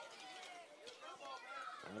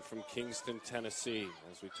 I'm from Kingston, Tennessee,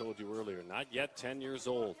 as we told you earlier, not yet 10 years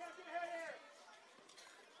old.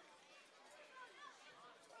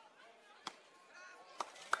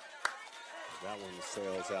 That one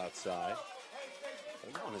sails outside.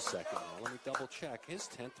 Hold on a second now, let me double check. His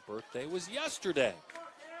 10th birthday was yesterday.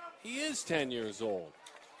 He is 10 years old.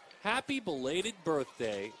 Happy belated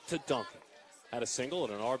birthday to Duncan. Had a single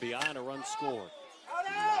and an RBI and a run scored.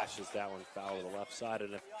 He lashes that one foul to the left side,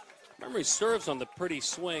 and if memory serves, on the pretty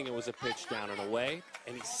swing, it was a pitch down and away,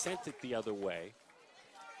 and he sent it the other way.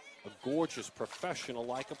 A gorgeous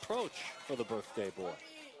professional-like approach for the birthday boy.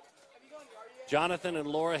 Jonathan and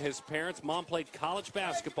Laura, his parents. Mom played college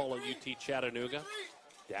basketball at UT Chattanooga.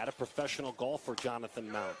 Dad, a professional golfer, Jonathan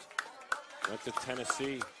Mount. Went to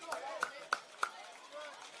Tennessee.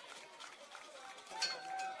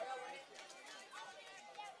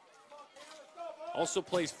 Also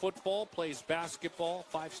plays football, plays basketball,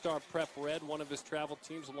 5-star Prep Red, one of his travel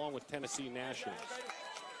teams, along with Tennessee Nationals.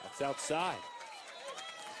 That's outside.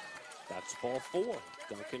 That's ball 4.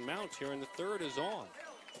 Duncan Mount here in the 3rd is on.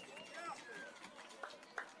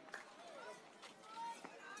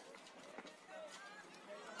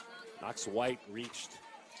 Knox White reached,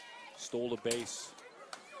 stole a base.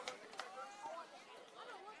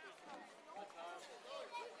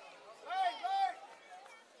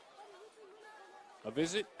 A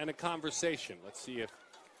visit and a conversation. Let's see if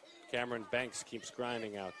Cameron Banks keeps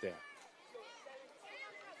grinding out there.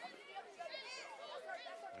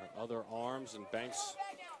 Other arms, and Banks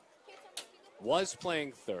was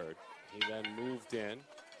playing 3rd. He then moved in.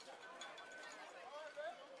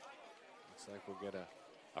 Looks like we'll get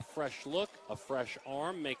a fresh look, a fresh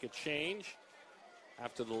arm, make a change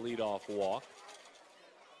after the leadoff walk.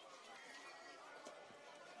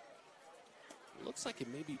 Looks like it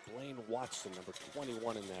may be Blaine Watson, number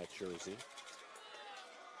 21 in that jersey.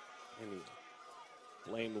 And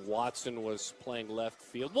Blaine Watson was playing left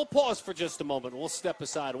field. We'll pause for just a moment. We'll step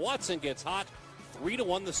aside. Watson gets hot.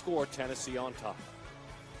 3-1 the score. Tennessee on top.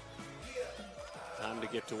 Time to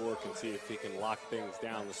get to work and see if he can lock things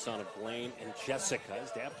down. The son of Blaine and Jessica. His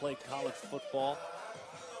dad played college football.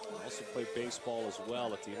 Also played baseball as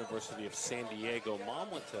well at the University of San Diego. Mom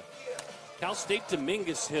went to Cal State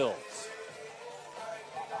Dominguez Hills.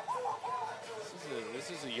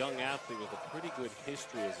 This is a young athlete with a pretty good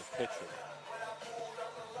history as a pitcher.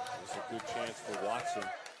 There's a good chance for Watson.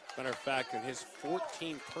 Matter of fact, in his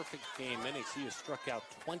 14 perfect game innings, he has struck out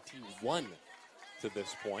 21 to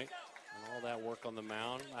this point. And all that work on the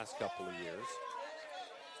mound last couple of years.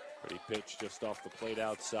 Pretty pitch just off the plate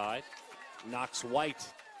outside. Knox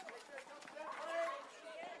White.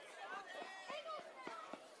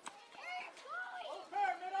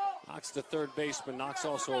 Knox the 3rd baseman. Knox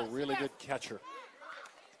also a really good catcher.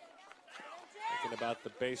 Thinking about the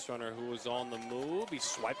base runner who was on the move. He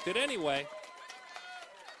swiped it anyway.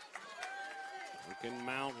 Duncan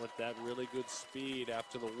Mount with that really good speed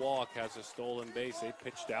after the walk has a stolen base. They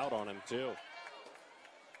pitched out on him too.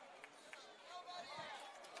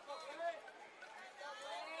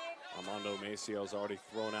 Armando Macio's already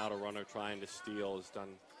thrown out a runner trying to steal. Has done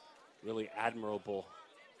really an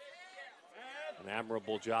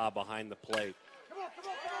admirable job behind the plate.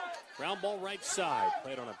 Ground ball right side,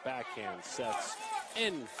 played on a backhand, sets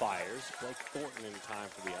and fires. Blake Thornton in time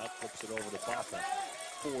for the out, flips it over to Bapa.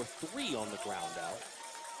 4-3 on the ground out.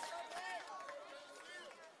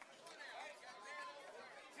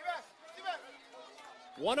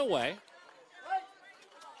 One away.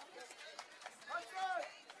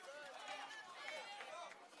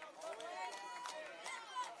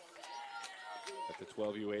 At the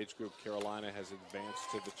 12U age group, Carolina has advanced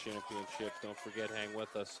to the championship. Don't forget, hang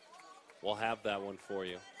with us. We'll have that one for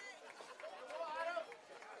you.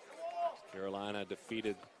 Carolina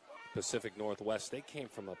defeated Pacific Northwest. They came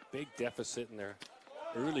from a big deficit in their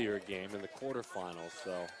earlier game in the quarterfinals,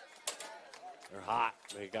 so they're hot.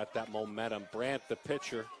 They got that momentum. Brandt, the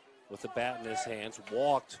pitcher, with the bat in his hands,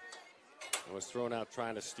 walked and was thrown out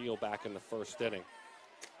trying to steal back in the first inning.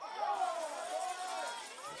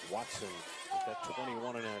 Watson with that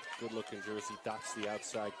 21 in a good-looking jersey dots the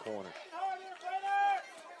outside corner.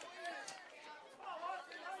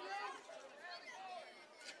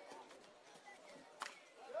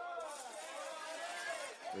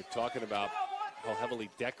 We're talking about how heavily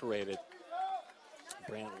decorated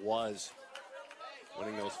Brandt was,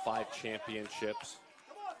 winning those 5 championships.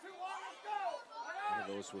 One of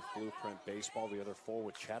those with Blueprint Baseball, the other 4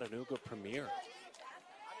 with Chattanooga Premier.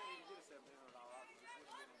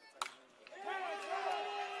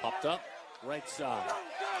 Popped up, right side.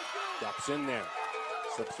 Drops in there.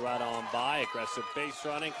 Slips right on by. Aggressive base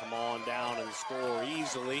running. Come on down and score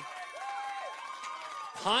easily.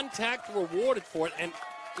 Contact rewarded for it. And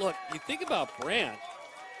look, you think about Brandt.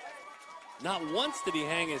 Not once did he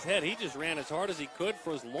hang his head. He just ran as hard as he could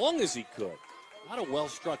for as long as he could. Not a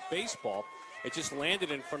well-struck baseball. It just landed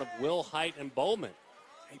in front of Will, Height, and Bowman.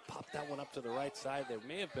 He popped that one up to the right side. They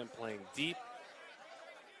may have been playing deep.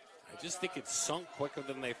 I just think it sunk quicker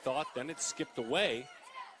than they thought. Then it skipped away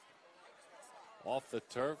off the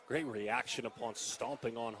turf. Great reaction upon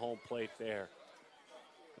stomping on home plate there.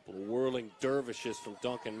 A couple of whirling dervishes from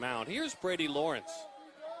Duncan Mound. Here's Brady Lawrence.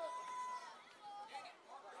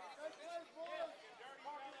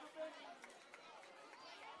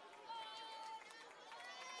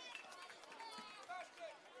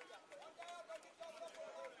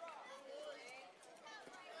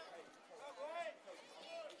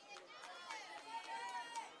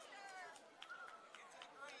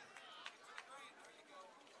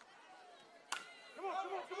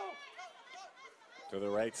 To the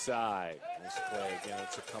right side. Nice play again.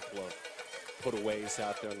 It's a couple of putaways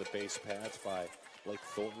out there on the base paths by Blake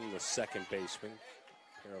Thornton, the second baseman.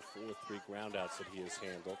 Pair of 4-3 groundouts that he has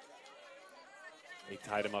handled. He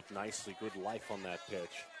tied him up nicely. Good life on that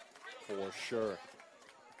pitch, for sure.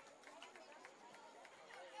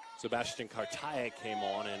 Sebastian Cartaya came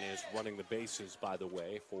on and is running the bases, by the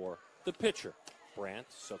way, for the pitcher, Brandt.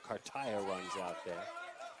 So Cartaya runs out there.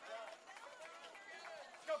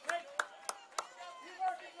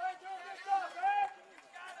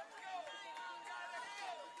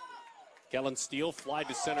 Kellen Steele fly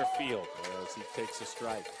to center field as he takes a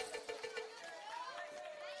strike.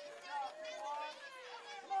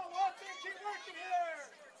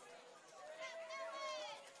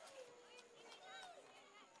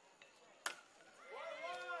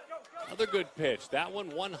 Another good pitch. That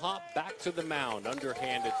one hop back to the mound.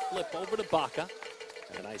 Underhanded flip over to Baca.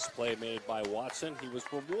 A nice play made by Watson. He was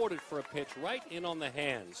rewarded for a pitch right in on the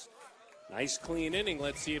hands. Nice clean inning.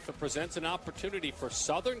 Let's see if it presents an opportunity for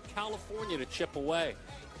Southern California to chip away.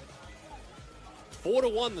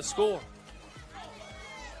 4-1 the score.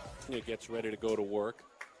 It gets ready to go to work.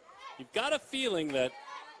 You've got a feeling that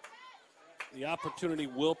the opportunity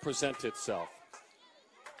will present itself.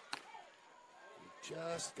 You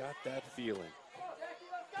just got that feeling.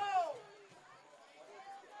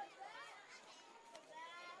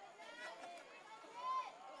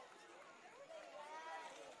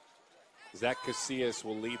 Zach Casillas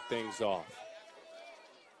will lead things off.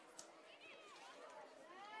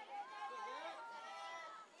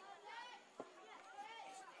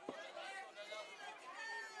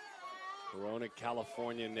 Corona,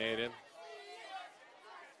 California native.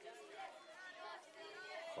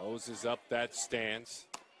 Closes up that stance.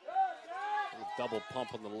 A double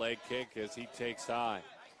pump on the leg kick as he takes high.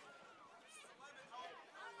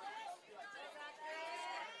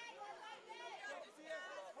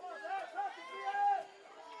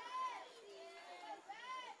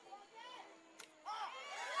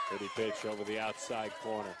 Pretty pitch over the outside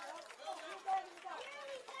corner.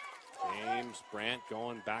 James Brandt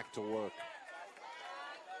going back to work.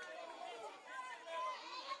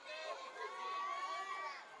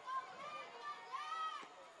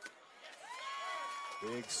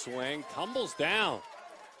 Big swing, tumbles down.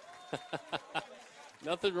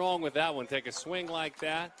 Nothing wrong with that one. Take a swing like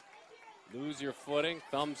that, lose your footing,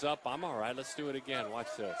 thumbs up. I'm all right. Let's do it again. Watch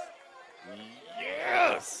this.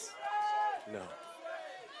 Yes! No.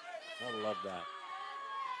 I love that.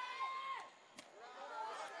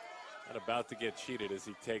 And about to get cheated as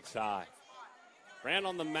he takes high. Brandt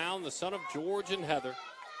on the mound, the son of George and Heather.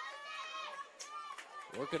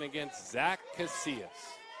 Working against Zach Casillas.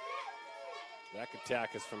 Zach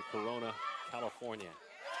Attack is from Corona, California.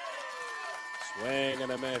 Swing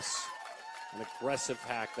and a miss. An aggressive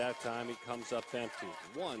hack that time. He comes up empty.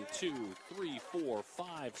 1, 2, 3, 4,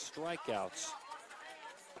 5 strikeouts.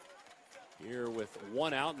 Here with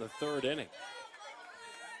one out in the third inning.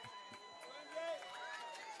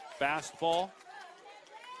 Fastball.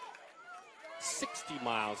 60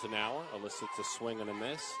 miles an hour. Elicits a swing and a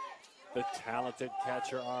miss. The talented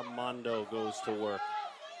catcher Armando goes to work.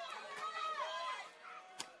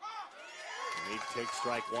 And he takes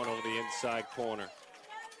strike one over the inside corner.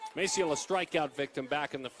 Maciel, a strikeout victim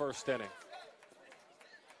back in the first inning.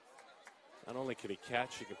 Not only can he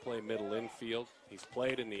catch, he can play middle infield. He's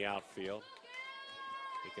played in the outfield.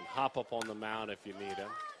 He can hop up on the mound if you need him.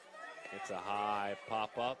 It's a high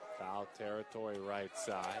pop-up, foul territory, right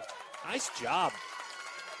side. Nice job.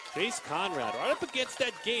 Chase Conrad right up against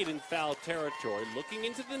that gate in foul territory, looking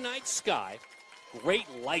into the night sky. Great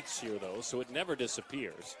lights here, though, so it never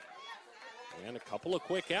disappears. And a couple of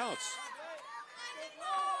quick outs.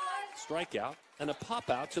 Strikeout and a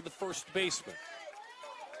pop-out to the first baseman.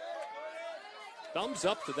 Thumbs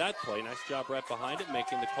up to that play. Nice job right behind it,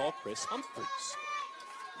 making the call, Chris Humphries.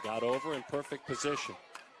 Got over in perfect position.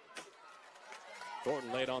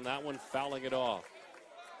 Thornton late on that one, fouling it off.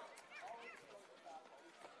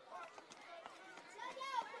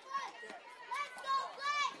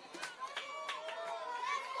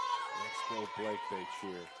 Let's go Blake, they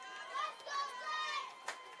cheer.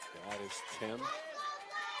 That is Tim.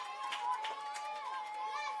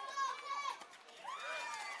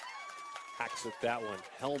 Hacks at that one,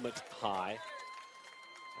 helmet high.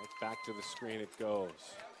 Right back to the screen it goes.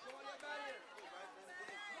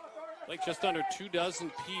 Blake just under 24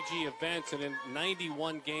 PG events, and in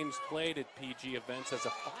 91 games played at PG events has a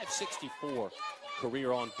 .564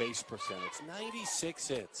 career on base percentage. 96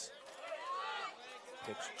 hits.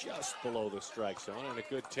 It's just below the strike zone and a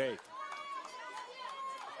good take.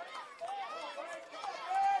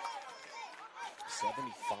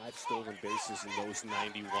 .75 stolen bases in those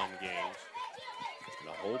 91 games. And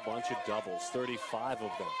a whole bunch of doubles, 35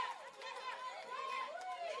 of them.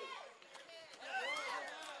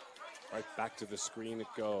 Right back to the screen it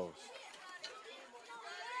goes.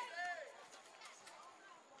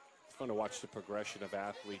 It's fun to watch the progression of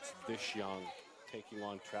athletes this young, taking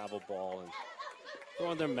on travel ball and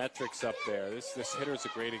throwing their metrics up there. This hitter's a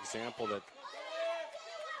great example that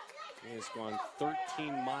he has gone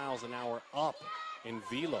 13 miles an hour up in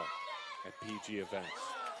velo at PG events.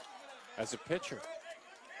 As a pitcher,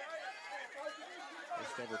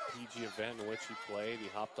 first ever PG event in which he played, he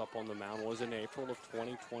hopped up on the mound, was in April of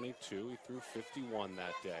 2022. He threw 51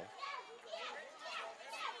 that day.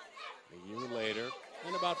 A year later,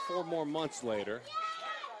 and about 4 more months later,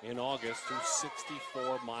 in August, threw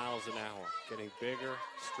 64 miles an hour. Getting bigger,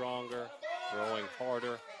 stronger, throwing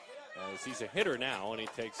harder, as he's a hitter now and he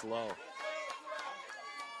takes low.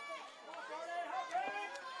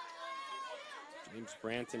 James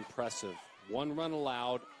Brandt impressive. 1 run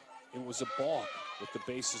allowed. It was a balk with the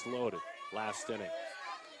bases loaded last inning.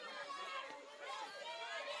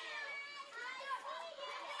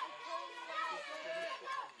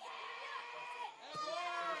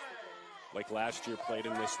 Like last year, played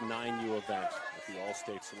in this 9U event at the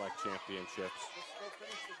All-State Select Championships,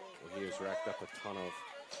 where he has racked up a ton of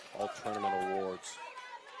all-tournament awards.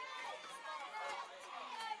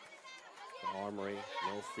 The Armory,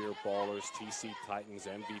 No Fear Ballers, TC Titans,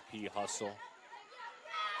 MVP Hustle.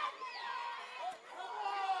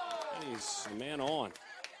 And he's a man on.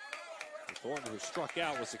 And Thornton, who struck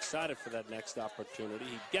out, was excited for that next opportunity.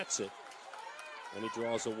 He gets it, and he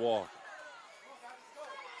draws a walk.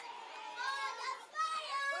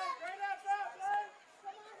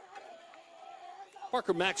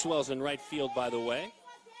 Parker Maxwell's in right field, by the way.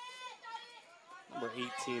 Number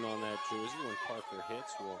 18 on that jersey. When Parker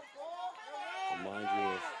hits, we'll remind you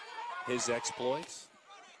of his exploits.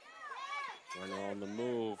 Runner on the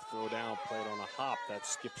move, throw down, played on a hop, that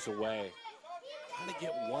skips away. Trying to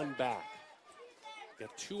get one back.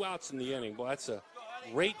 Got 2 outs in the inning. Boy, that's a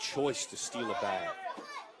great choice to steal a bag.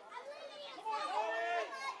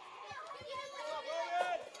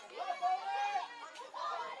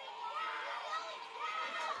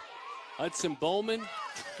 Hudson Bowman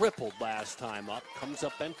tripled last time up. Comes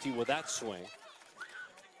up empty with that swing.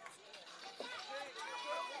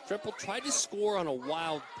 Triple tried to score on a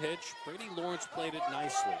wild pitch. Brady Lawrence played it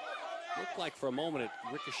nicely. Looked like for a moment it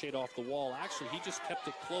ricocheted off the wall. Actually, he just kept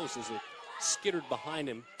it close as it skittered behind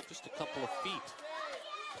him just a couple of feet.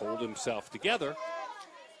 Pulled himself together.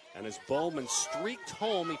 And as Bowman streaked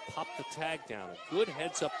home, he popped the tag down. A good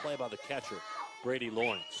heads-up play by the catcher, Brady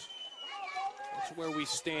Lawrence. That's where we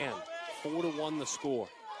stand. 4-1 the score.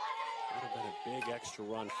 Would have been a big extra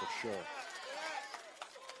run for sure.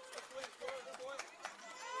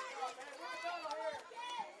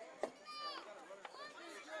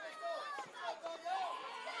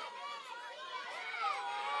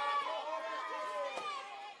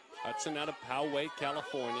 Hudson out of Poway,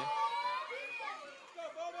 California.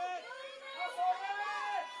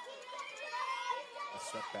 A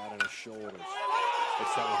step out on his shoulders.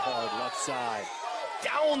 It's that hard left side.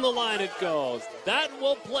 Down the line it goes. That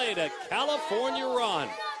will play to California run.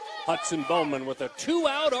 Hudson Bowman with a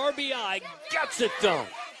 2-out RBI gets it done.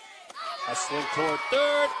 Hustling toward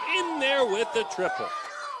third, in there with the triple.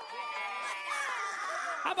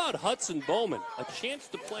 How about Hudson Bowman? A chance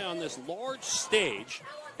to play on this large stage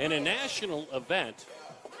in a national event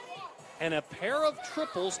and a pair of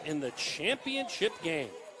triples in the championship game.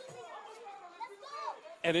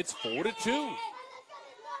 And it's 4-2.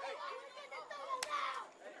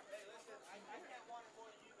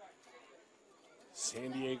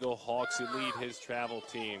 San Diego Hawks lead his travel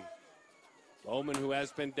team. Bowman, who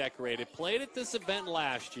has been decorated, played at this event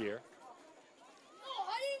last year.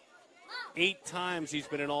 8 times he's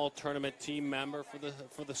been an all-tournament team member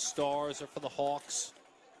for the Stars or for the Hawks.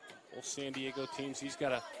 Both San Diego teams. He's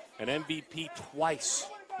got an MVP twice.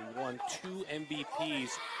 He won 2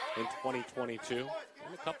 MVPs in 2022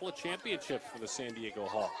 and a couple of championships for the San Diego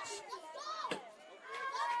Hawks.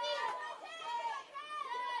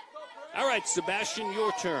 All right, Sebastian,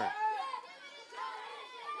 your turn.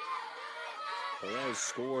 Perez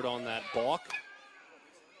scored on that balk.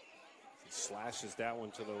 He slashes that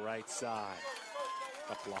one to the right side.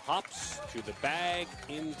 Couple of hops to the bag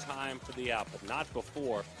in time for the out, but not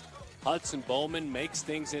before. Hudson Bowman makes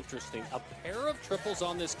things interesting. A pair of triples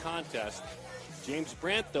on this contest. James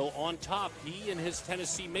Brandt, though, on top. He and his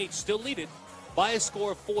Tennessee mates still lead it by a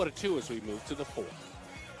score of 4-2 as we move to the 4th.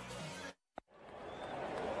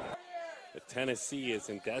 The Tennessee is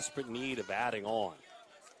in desperate need of adding on.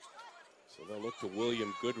 So they'll look to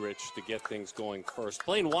William Goodrich to get things going first.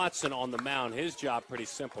 Blaine Watson on the mound. His job pretty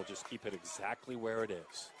simple. Just keep it exactly where it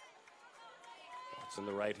is. Watson,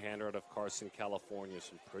 the right-hander out of Carson, California.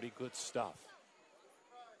 Some pretty good stuff.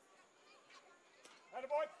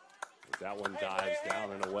 That one dives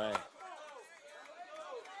down and away.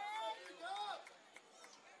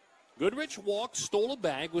 Goodrich walked, stole a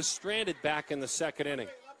bag, was stranded back in the 2nd inning.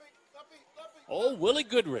 Oh, Willie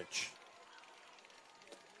Goodrich.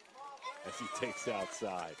 As he takes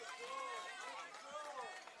outside.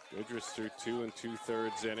 Goodrich threw 2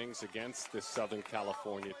 2/3 innings against this Southern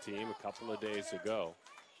California team a couple of days ago.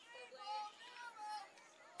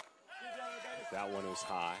 That one is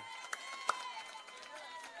high.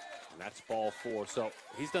 And that's ball 4. So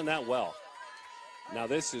he's done that well. Now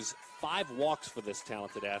this is 5 walks for this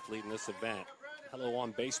talented athlete in this event. Hello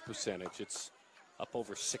on base percentage. It's up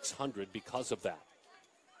over 600 because of that.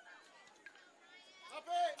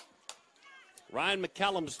 Ryan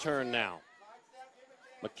McCallum's turn now.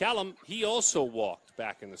 McCallum, he also walked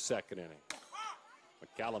back in the 2nd inning.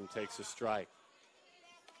 McCallum takes a strike.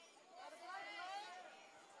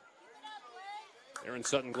 Aaron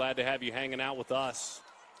Sutton, glad to have you hanging out with us.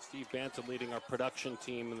 Steve Banta leading our production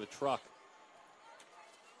team in the truck.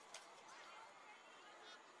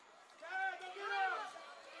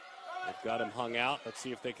 They've got him hung out. Let's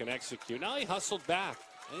see if they can execute. Now he hustled back.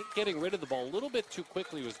 I think getting rid of the ball a little bit too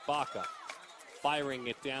quickly was Baca. Firing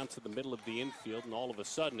it down to the middle of the infield, and all of a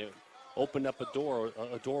sudden it opened up a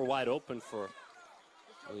door wide open for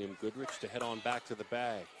William Goodrich to head on back to the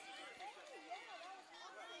bag.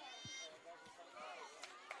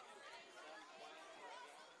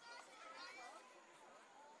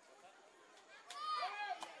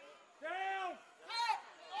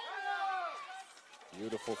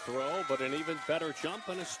 Beautiful throw, but an even better jump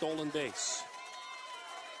and a stolen base.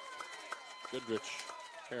 Goodrich,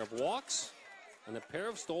 a pair of walks and a pair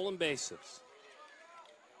of stolen bases.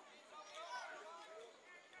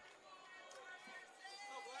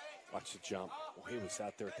 Watch the jump. Oh, he was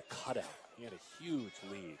out there at the cutout. He had a huge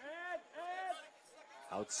lead.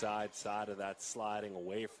 Outside side of that sliding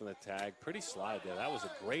away from the tag. Pretty slide there. That was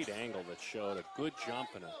a great angle that showed a good jump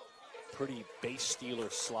and a pretty base stealer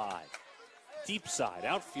slide. Deep side,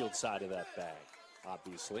 outfield side of that bag,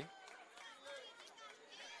 obviously.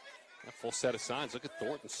 A full set of signs. Look at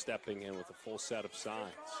Thornton stepping in with a full set of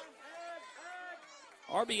signs.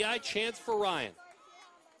 RBI chance for Ryan.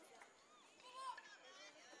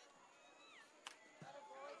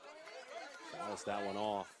 Fouls that one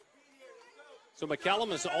off. So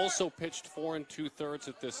McCallum has also pitched 4 2/3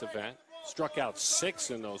 at this event. Struck out 6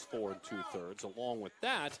 in those 4 2/3. Along with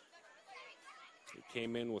that, he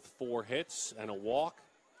came in with 4 hits and a walk.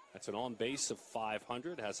 That's an on base of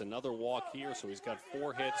 500. Has another walk here, so he's got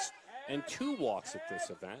 4 hits and 2 walks at this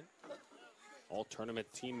event.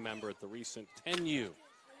 All-tournament team member at the recent 10U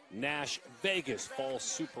Nash Vegas Fall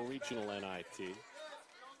Super Regional NIT.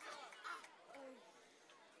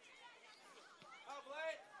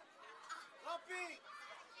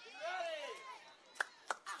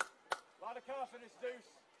 confidence,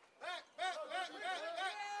 Deuce. Back.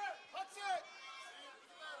 That's it.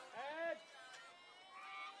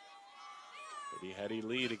 Pretty heady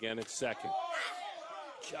lead again at second.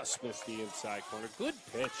 Just missed the inside corner. Good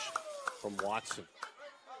pitch from Watson.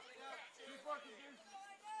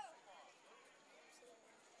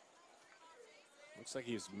 Looks like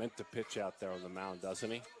he's meant to pitch out there on the mound, doesn't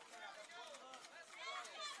he?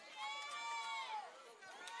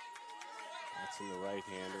 That's in the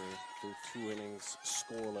right-hander. Through 2 innings,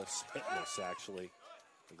 scoreless, hitless, actually.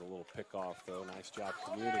 With a little pick-off, though. Nice job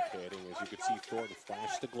communicating. As you can see, Thornton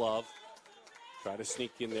flash the glove. Try to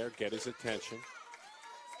sneak in there, get his attention.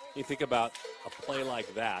 You think about a play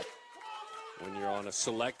like that when you're on a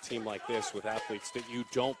select team like this with athletes that you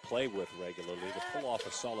don't play with regularly. To pull off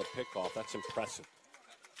a solid pickoff, that's impressive.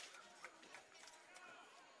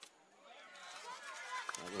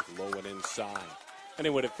 That was low and inside. And it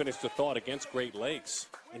would have finished the thought against Great Lakes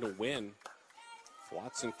in a win.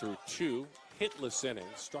 Watson threw 2 hitless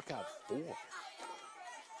innings, struck out 4. Well,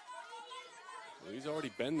 he's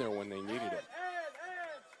already been there when they needed it.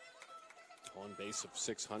 On base of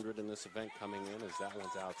 600 in this event coming in as that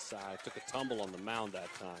one's outside. Took a tumble on the mound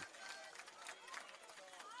that time.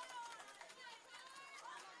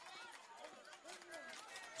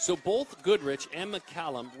 So both Goodrich and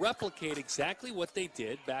McCallum replicate exactly what they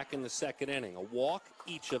did back in the second inning. A walk,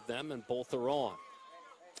 each of them, and both are on.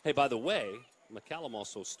 Hey, by the way, McCallum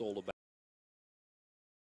also stole a base.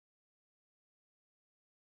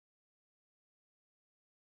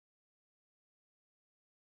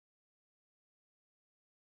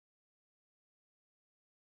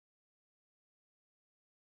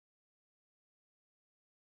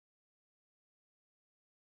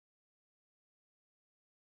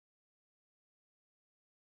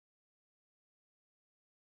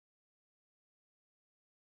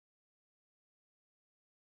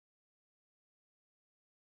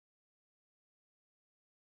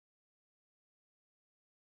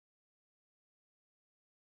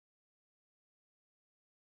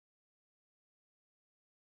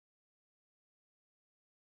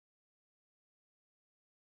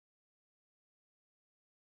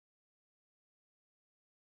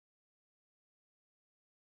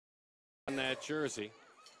 On that jersey.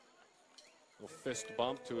 A fist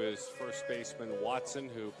bump to his first baseman, Watson,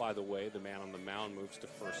 who, by the way, the man on the mound moves to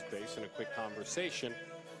first base in a quick conversation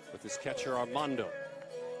with his catcher, Armando.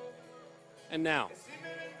 And now,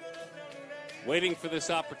 waiting for this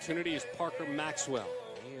opportunity is Parker Maxwell.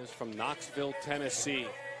 He is from Knoxville, Tennessee.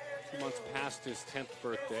 2 months past his 10th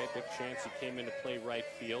birthday. Big chance he came in to play right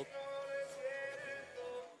field.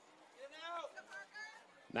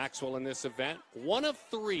 Maxwell in this event, 1 of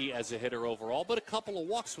 3 as a hitter overall, but a couple of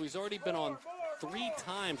walks, so he's already been on 3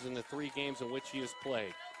 times in the 3 games in which he has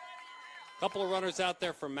played. Couple of runners out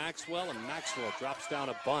there for Maxwell, and Maxwell drops down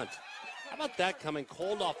a bunt. How about that coming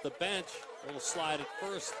cold off the bench? A little slide at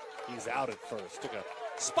first. He's out at first. Took a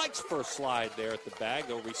Spike's first slide there at the bag.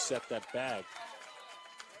 They'll reset that bag.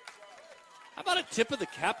 How about a tip of the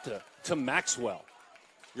cap to Maxwell?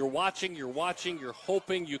 You're watching, you're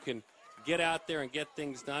hoping you can get out there and get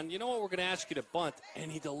things done. You know what? We're going to ask you to bunt,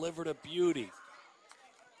 and he delivered a beauty.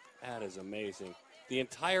 That is amazing. The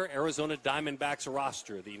entire Arizona Diamondbacks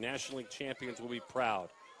roster, the National League champions, will be proud.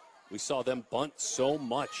 We saw them bunt so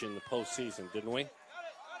much in the postseason, didn't we?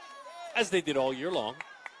 As they did all year long.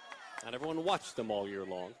 Not everyone watched them all year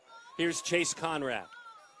long. Here's Chase Conrad.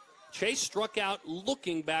 Chase struck out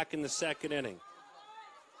looking back in the second inning.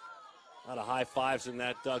 A lot of high fives in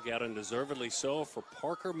that dugout, and deservedly so for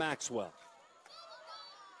Parker Maxwell.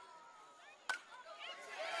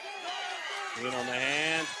 In on the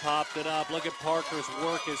hands, popped it up. Look at Parker's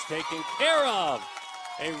work is taken care of.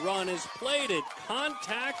 A run is plated.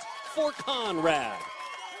 Contact for Conrad.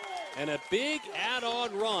 And a big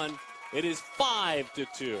add-on run. It is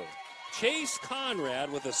 5-2. Chase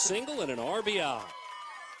Conrad with a single and an RBI.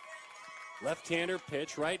 Left-hander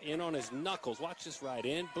pitch right in on his knuckles. Watch this right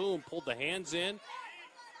in. Boom, pulled the hands in.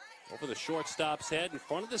 Over the shortstop's head in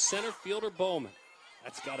front of the center fielder, Bowman.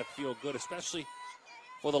 That's got to feel good, especially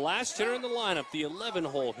for the last hitter in the lineup, the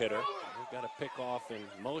 11-hole hitter. He's got to pick off in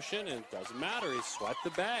motion, and it doesn't matter. He swiped the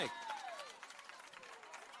bag.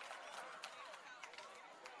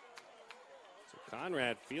 So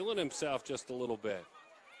Conrad feeling himself just a little bit.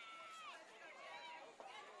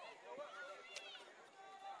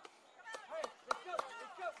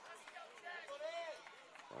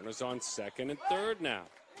 Runners on second and third now.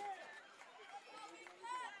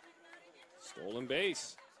 Stolen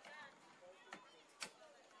base.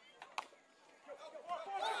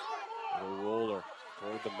 A roller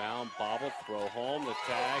toward the mound, bobble, throw home, the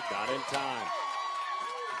tag, not in time.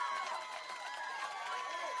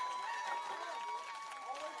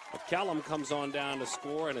 Kellum comes on down to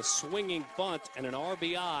score, and a swinging bunt and an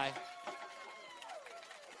RBI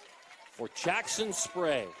for Jackson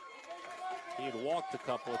Spray. He had walked a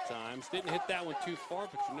couple of times. Didn't hit that one too far,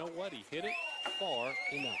 but you know what? He hit it far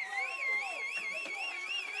enough.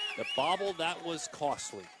 The bobble, that was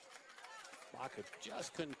costly. Baca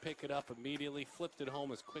just couldn't pick it up immediately. Flipped it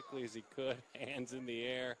home as quickly as he could. Hands in the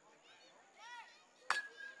air.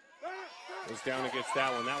 Goes down and gets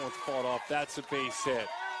that one. That one's fought off. That's a base hit.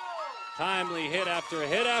 Timely hit after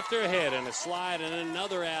hit after hit, and a slide and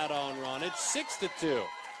another add-on run. It's 6-2. They're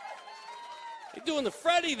doing the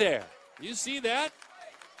Freddie there. You see that?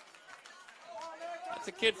 That's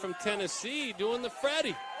a kid from Tennessee doing the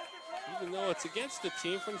Freddie, even though it's against a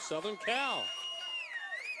team from Southern Cal.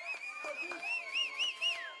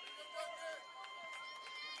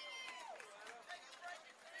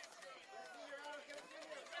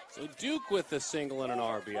 So Duke with a single and an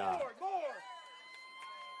RBI.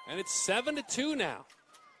 And it's 7-2 now.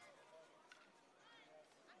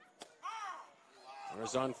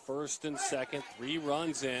 Runners on first and second, 3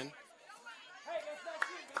 runs in.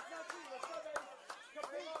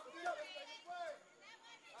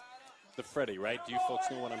 The Freddie, right? Do you folks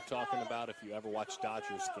know what I'm talking about? If you ever watched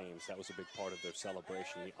Dodgers games, that was a big part of their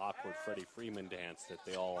celebration, the awkward Freddie Freeman dance that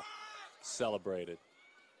they all celebrated.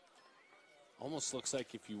 Almost looks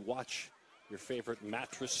like if you watch your favorite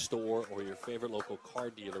mattress store or your favorite local car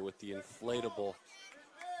dealer with the inflatable,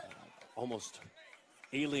 almost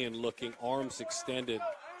alien-looking arms extended,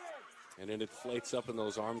 and it inflates up and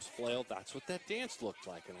those arms flail. That's what that dance looked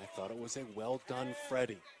like, and I thought it was a well-done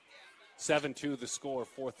Freddie. 7-2 the score,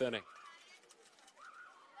 4th inning.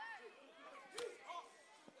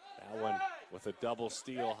 That one with a double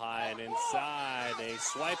steal high and inside. They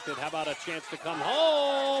swiped it. How about a chance to come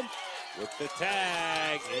home with the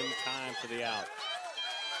tag in time for the out.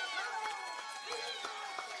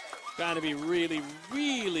 Trying to be really,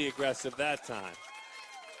 really aggressive that time.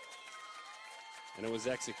 And it was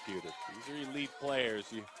executed. These are elite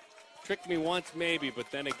players. You tricked me once maybe,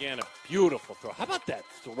 but then again, a beautiful throw. How about that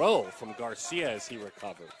throw from Garcia as he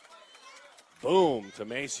recovered? Boom to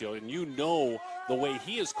Maceo. And you know the way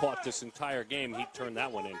he has caught this entire game, he turned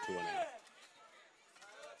that one into an out.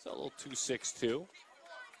 It's a little 2-6-2.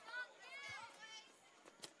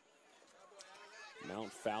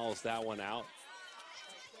 Mount fouls that one out.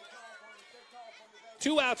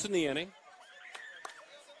 2 outs in the inning.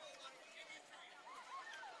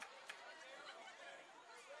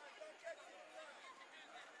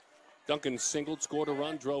 Duncan singled, scored a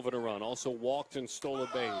run, drove it a run. Also walked and stole a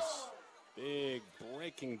base. Big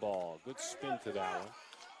breaking ball. Good spin to that one.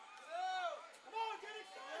 Come on, get it.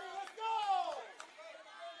 Let's go.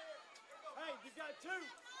 Hey, you got 2. 2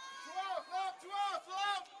 outs, left, 2 outs,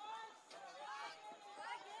 left.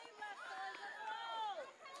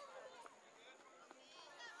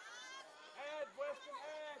 Add, Weston,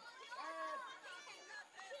 add.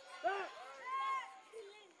 Back.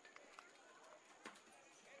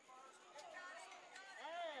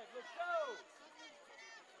 Add, let's go.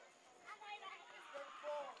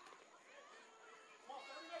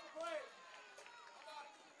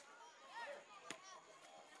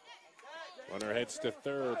 Runner heads to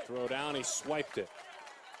third, throw down, he swiped it.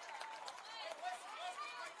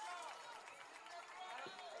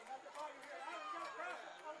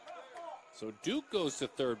 So Duke goes to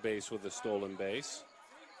third base with a stolen base.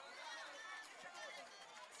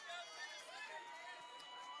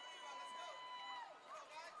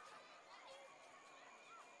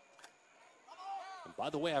 And by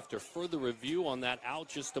the way, after further review on that out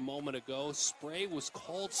just a moment ago, Spray was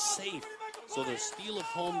called safe. So the steal of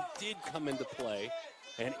home did come into play,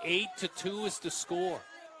 and 8-2 is the score.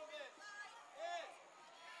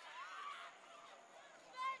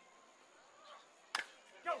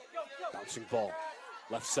 Bouncing ball,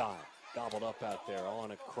 left side, gobbled up out there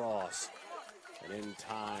on a cross, and in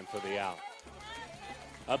time for the out.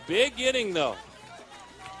 A big inning, though.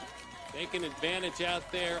 Taking advantage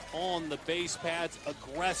out there on the base pads,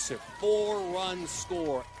 aggressive, 4-run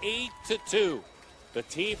score, 8-2. The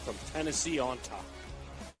team from Tennessee on top.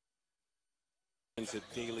 At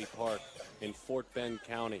Daly Park in Fort Bend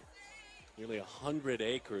County. Nearly 100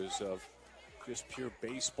 acres of just pure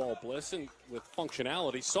baseball bliss and with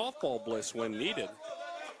functionality, softball bliss when needed.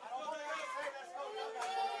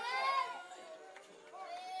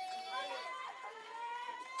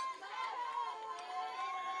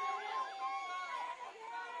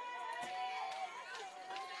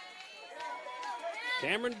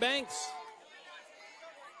 Cameron Banks.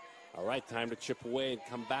 All right, time to chip away and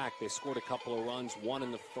come back. They scored a couple of runs, 1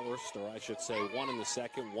 in the first, or I should say 1 in the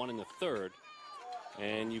second, 1 in the third.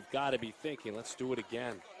 And you've got to be thinking, let's do it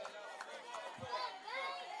again.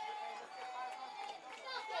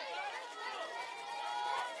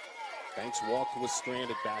 Banks walked, was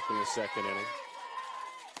stranded back in the second inning.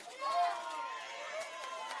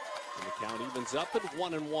 And the count evens up at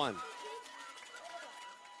 1-1.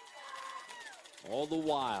 All the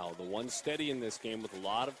while, the one steady in this game with a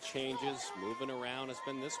lot of changes, moving around, has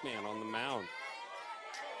been this man on the mound.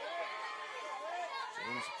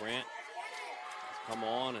 James Brandt has come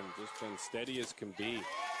on and just been steady as can be.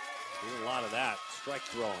 Doing a lot of that. Strike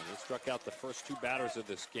throwing. He struck out the first two batters of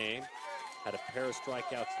this game. Had a pair of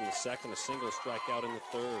strikeouts in the second, a single strikeout in the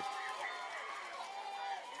third.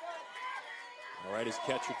 All right, his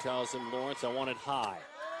catcher tells him, Lawrence, I want it high.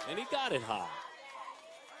 And he got it high.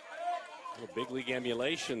 A little big league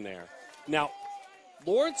emulation there. Now,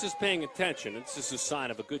 Lawrence is paying attention. This is a sign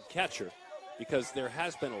of a good catcher because there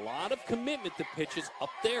has been a lot of commitment to pitches up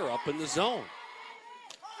there, up in the zone.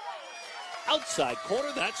 Outside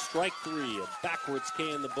corner, that's strike three. A backwards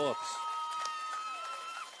K in the books.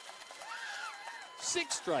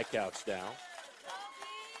 6 strikeouts now.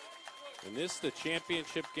 And this is the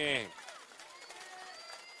championship game.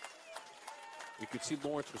 We could see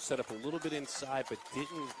Lawrence was set up a little bit inside, but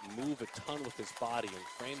didn't move a ton with his body and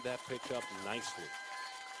framed that pitch up nicely.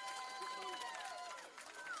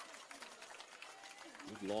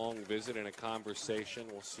 Good long visit and a conversation.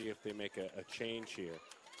 We'll see if they make a change here.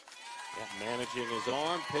 Yeah, managing his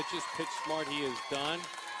arm, pitch smart he has done.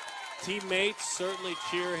 Teammates certainly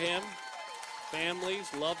cheer him. Families,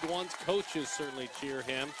 loved ones, coaches certainly cheer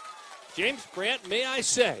him. James Brandt, may I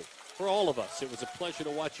say, for all of us, it was a pleasure to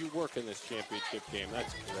watch you work in this championship game.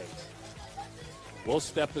 That's great. We'll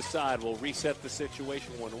step aside. We'll reset the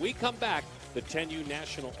situation when we come back. The 10U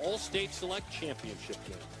National All-State Select Championship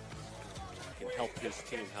game. Can help his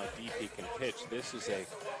team how deep he can pitch. This is a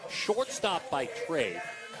shortstop by trade,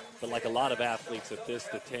 but like a lot of athletes at this,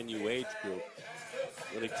 the 10U age group,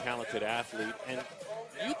 really talented athlete. And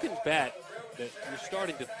you can bet that you're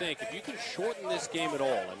starting to think, if you can shorten this game at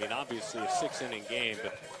all, I mean, obviously a 6-inning game,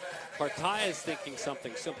 but Cartaya is thinking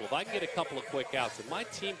something simple. If I can get a couple of quick outs, if my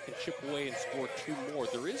team can chip away and score 2 more,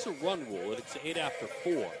 there is a run rule, and it's 8 after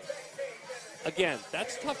 4. Again,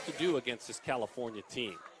 that's tough to do against this California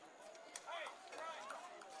team.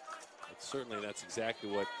 But certainly that's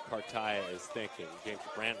exactly what Cartaya is thinking. James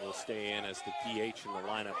Brandt will stay in as the DH in the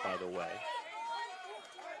lineup, by the way.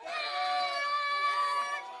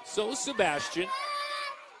 So Sebastian,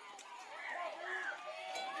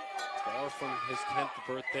 far from his 10th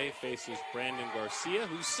birthday, faces Brandon Garcia,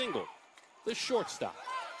 who's singled, the shortstop.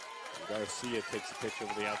 And Garcia takes a pitch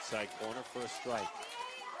over the outside corner for a strike.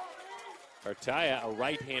 Cartaya, a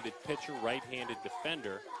right-handed pitcher, right-handed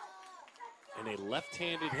defender, and a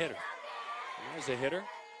left-handed hitter. And there's a hitter.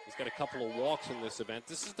 He's got a couple of walks in this event.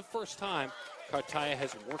 This is the first time Cartaya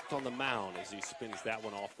has worked on the mound as he spins that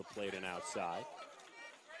one off the plate and outside.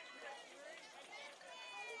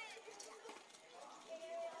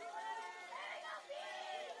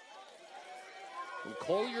 From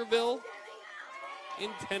Collierville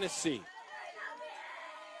in Tennessee.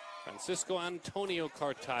 Francisco Antonio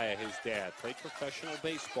Cartaya, his dad, played professional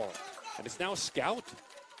baseball and is now a scout.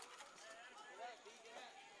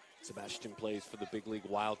 Sebastian plays for the big league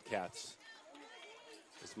Wildcats.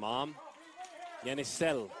 His mom,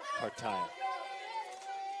 Yanisel Cartaya.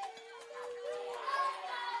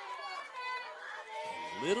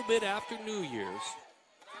 A little bit after New Year's,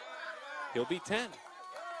 he'll be 10.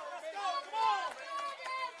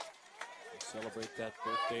 Celebrate that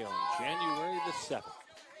birthday on January the 7th.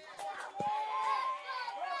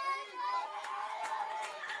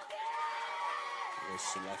 Those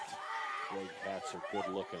select gray hats are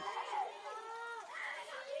good looking.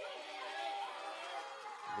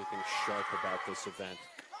 Everything sharp about this event.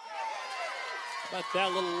 How about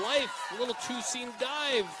that little life, a little two-seam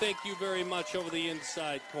dive, thank you very much, over the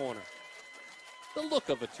inside corner. The look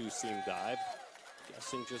of a two-seam dive,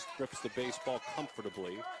 guessing just grips the baseball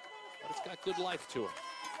comfortably. But it's got good life to it.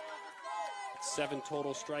 It's 7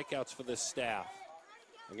 total strikeouts for this staff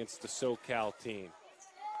against the SoCal team.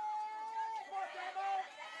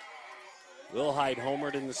 Wilhite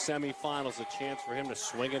homered in the semifinals, a chance for him to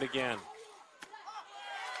swing it again.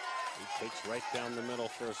 He takes right down the middle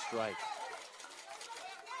for a strike.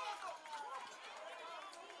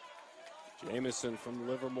 Jamison from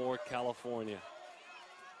Livermore, California.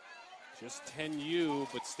 Just 10U,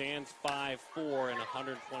 but stands 5'4" and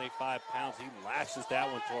 125 pounds. He lashes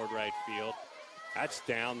that one toward right field. That's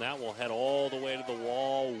down. That will head all the way to the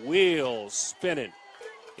wall. Wheels spinning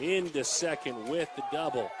into second with the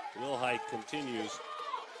double. Wilhite continues.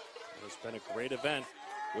 It's been a great event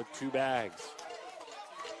with 2 bags.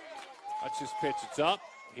 That's his pitch. It's up.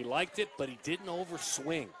 He liked it, but he didn't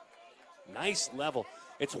overswing. Nice level.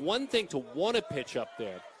 It's one thing to want to pitch up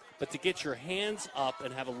there, But to get your hands up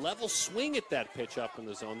and have a level swing at that pitch up in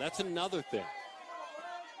the zone, that's another thing.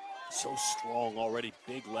 So strong already,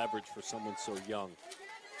 big leverage for someone so young.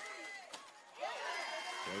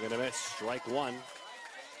 They're going to miss. Strike one.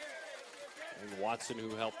 And Watson,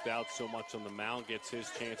 who helped out so much on the mound, gets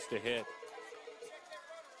his chance to hit.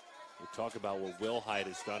 We talk about what Wilhite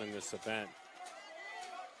has done in this event.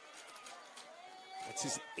 That's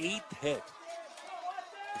his 8th hit.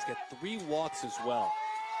 He's got 3 walks as well.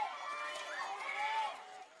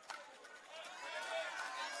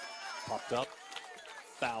 Popped up,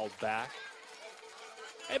 fouled back.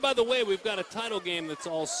 Hey, by the way, we've got a title game that's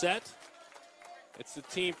all set. It's the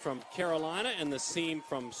team from Carolina and the team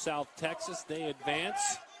from South Texas. They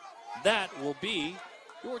advance. That will be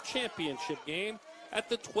your championship game at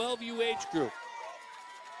the 12U age group.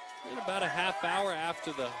 In about a half hour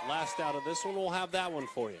after the last out of this one, we'll have that one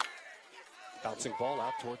for you. Bouncing ball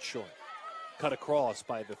out towards short. Cut across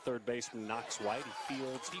by the third baseman, Knox White. He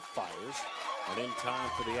fields, he fires, and in time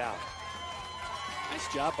for the out.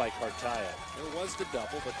 Nice job by Cartaya. There was the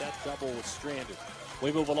double, but that double was stranded.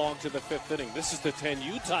 We move along to the 5th inning. This is the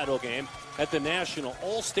 10U title game at the National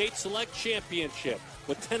All-State Select Championship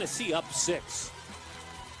with Tennessee up 6.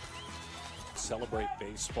 Celebrate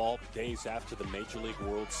baseball days after the Major League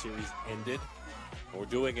World Series ended. We're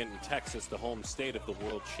doing it in Texas, the home state of the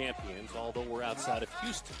world champions, although we're outside of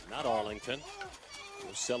Houston, not Arlington.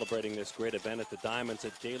 We're celebrating this great event at the Diamonds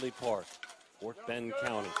at Daly Park, Fort Bend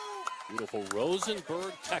County. Beautiful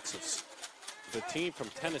Rosenberg, Texas. The team from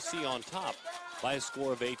Tennessee on top by a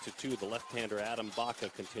score of 8-2. The left-hander Adam Baca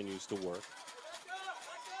continues to work.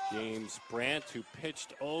 James Brandt, who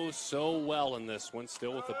pitched oh so well in this one,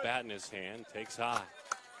 still with a bat in his hand, takes high.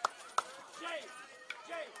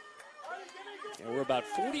 And we're about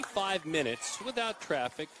 45 minutes without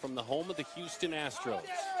traffic from the home of the Houston Astros.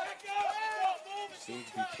 Seems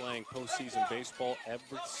to be playing postseason baseball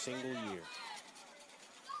every single year.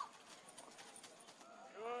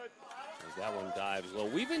 As that one dives low.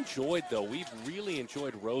 We've really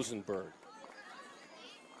enjoyed Rosenberg.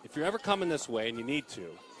 If you're ever coming this way, and you need to,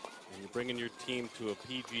 and you're bringing your team to a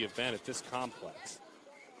PG event at this complex.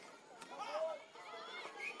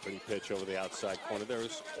 Pretty pitch over the outside corner.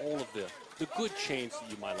 There's all of the good chains that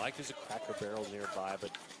you might like. There's a Cracker Barrel nearby, but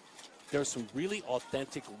there's some really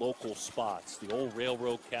authentic local spots. The old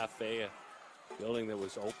Railroad Cafe, a building that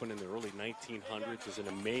was open in the early 1900s, is an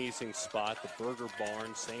amazing spot. The Burger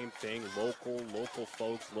Barn, same thing. Local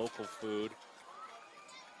folks, local food.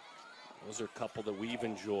 Those are a couple that we've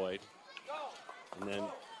enjoyed. And then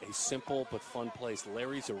a simple but fun place,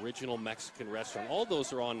 Larry's Original Mexican Restaurant. All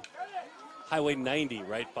those are on Highway 90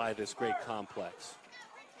 right by this great complex.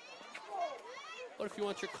 But if you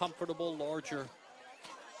want your comfortable, larger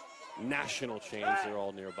national chains, they're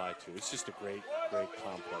all nearby too. It's just a great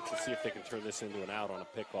complex. Let's see if they can turn this into an out on a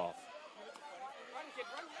pickoff.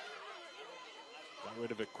 Got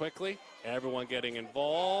rid of it quickly. Everyone getting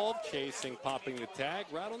involved, chasing, popping the tag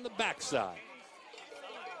right on the backside.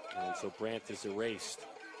 And so Brandt is erased.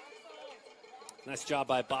 Nice job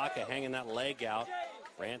by Baca hanging that leg out.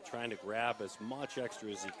 Brandt trying to grab as much extra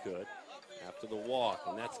as he could after the walk,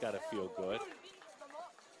 and that's got to feel good.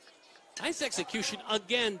 Nice execution.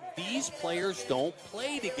 Again, these players don't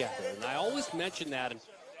play together, and I always mention that. And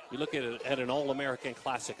you look at it at an All-American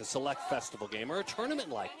Classic, a select festival game, or a tournament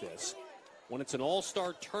like this, when it's an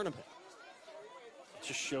all-star tournament. It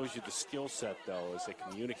just shows you the skill set, though, as they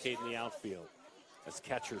communicate in the outfield, as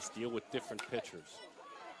catchers deal with different pitchers.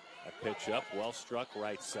 A pitch up, well struck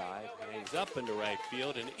right side, hangs up into right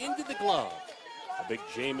field and into the glove. A big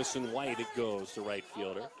Jamison White, it goes, the right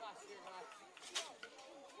fielder.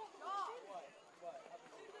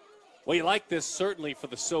 Well, you like this certainly for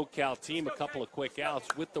the SoCal team. A couple of quick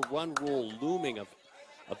outs with the run rule looming of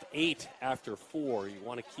 8 after 4. You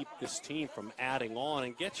want to keep this team from adding on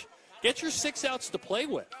and get your 6 outs to play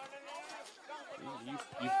with.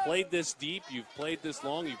 You've played this deep, you've played this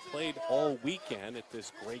long, you've played all weekend at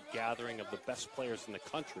this great gathering of the best players in the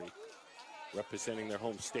country, representing their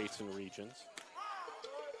home states and regions.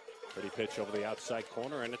 Pretty pitch over the outside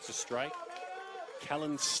corner, and it's a strike.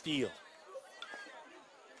 Kellen Steele.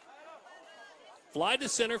 Fly to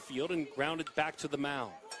center field and grounded back to the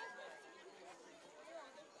mound.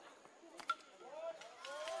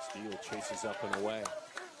 Steele chases up and away.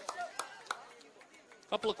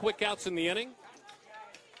 Couple of quick outs in the inning.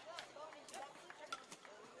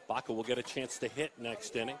 Baca will get a chance to hit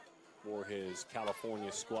next inning for his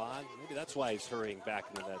California squad. Maybe that's why he's hurrying back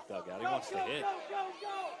into that dugout. He wants to hit.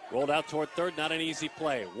 Rolled out toward third, not an easy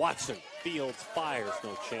play. Watson fields, fires,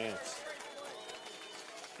 no chance.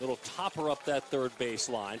 Little topper up that third base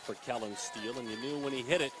line for Kellen Steele, and you knew when he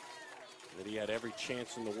hit it, that he had every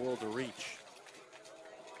chance in the world to reach.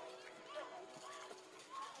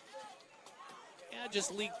 Yeah,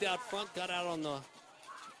 just leaked out front, got out on the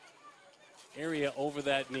area over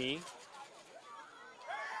that knee.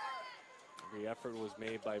 Every effort was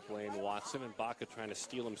made by Blaine Watson, and Baca trying to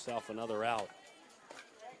steal himself another out.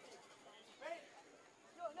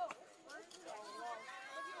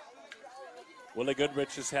 Willie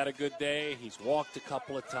Goodrich has had a good day. He's walked a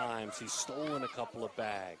couple of times. He's stolen a couple of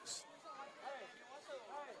bags.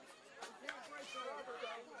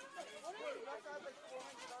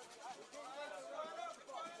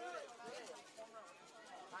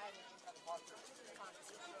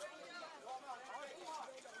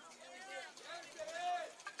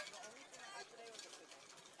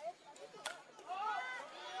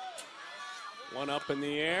 One up in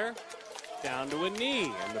the air, down to a knee,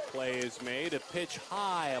 and the play is made. A pitch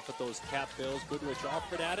high up at those cap bills. Goodrich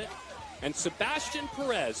offered at it. And Sebastian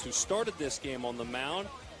Perez, who started this game on the mound,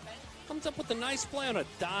 comes up with a nice play on a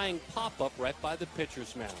dying pop-up right by the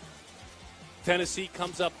pitcher's mound. Tennessee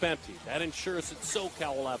comes up empty. That ensures that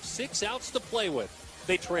SoCal will have 6 outs to play with.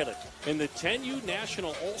 They trail it in the 10U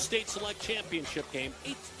National All-State Select Championship game,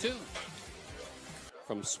 8-2.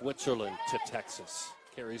 From Switzerland to Texas.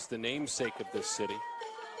 Carries the namesake of this city.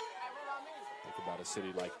 Think about a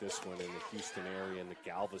city like this one in the Houston area, in the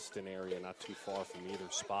Galveston area, not too far from either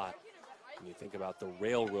spot. And you think about the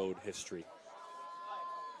railroad history.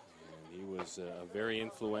 And he was a very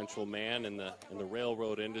influential man in the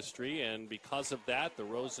railroad industry, and because of that, the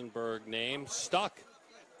Rosenberg name stuck.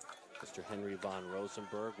 Mr. Henry von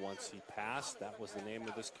Rosenberg, once he passed, that was the name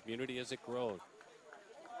of this community as it grew.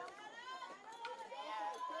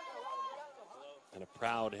 And a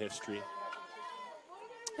proud history.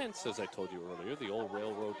 Hence, as I told you earlier, the old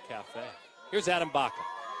Railroad Cafe. Here's Adam Baca.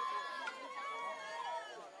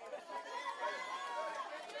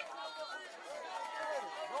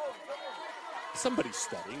 Somebody's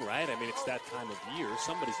studying, right? I mean, it's that time of year.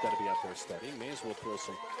 Somebody's got to be out there studying. May as well throw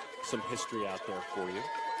some history out there for you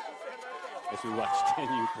as we watch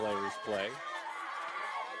 10U players play.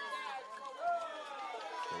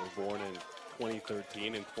 They were born in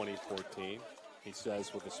 2013 and 2014. He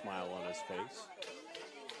says with a smile on his face.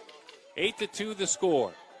 8-2 the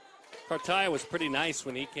score. Cartaya was pretty nice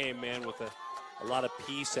when he came in with a lot of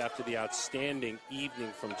peace after the outstanding evening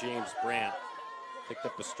from James Brandt. Picked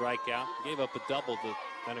up a strikeout, gave up a double,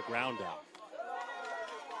 then a ground out.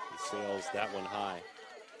 He sails that one high.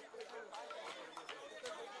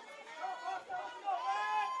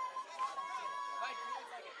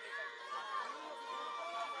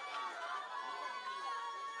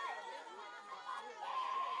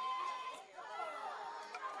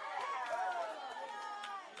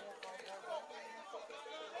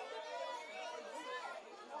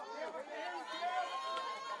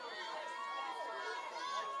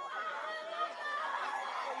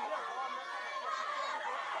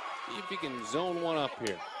 See if he can zone one up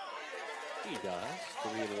here. He does.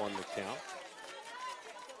 3-1 the count.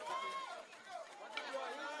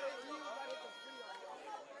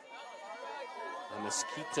 And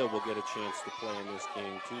Mesquita will get a chance to play in this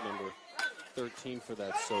game too. Number 13 for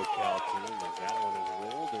that SoCal team. As that one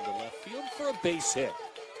is rolled into left field for a base hit.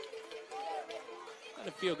 Kind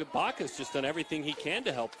of feel good. Baca's just done everything he can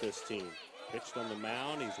to help this team. Pitched on the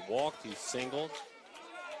mound. He's walked. He's singled.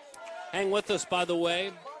 Hang with us, by the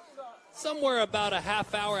way. Somewhere about a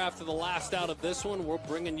half hour after the last out of this one, we're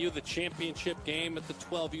bringing you the championship game at the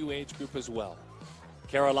 12U age group as well.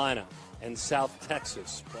 Carolina and South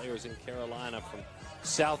Texas. Players in Carolina from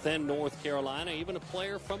South and North Carolina. Even a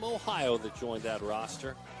player from Ohio that joined that roster.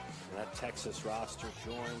 And that Texas roster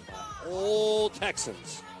joined by old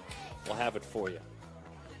Texans. We'll have it for you.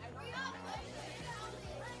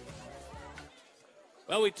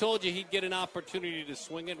 Well, we told you he'd get an opportunity to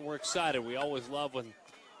swing it, and we're excited. We always love when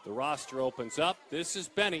the roster opens up. This is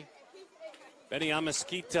Benny. Benny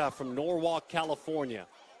Amezquita from Norwalk, California.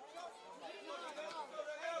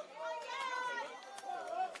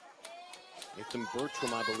 Nathan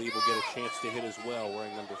Bertram, I believe, will get a chance to hit as well,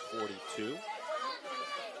 wearing number 42.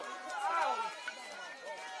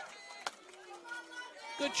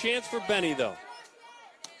 Good chance for Benny, though.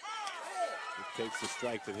 He takes the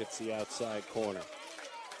strike that hits the outside corner.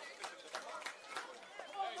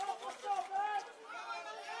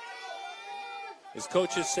 As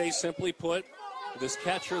coaches say, simply put, this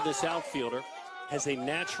catcher, this outfielder, has a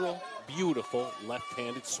natural, beautiful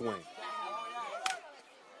left-handed swing.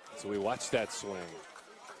 So we watch that swing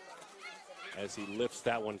as he lifts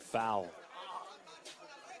that one foul.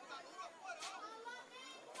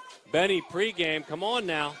 Benny, pregame, come on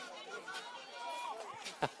now.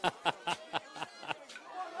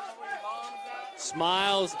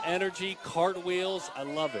 Smiles, energy, cartwheels. I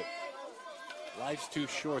love it. Life's too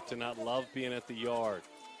short to not love being at the yard.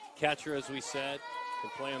 Catcher, as we said,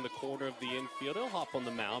 can play on the corner of the infield. He'll hop on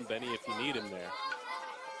the mound, Benny, if you need him there.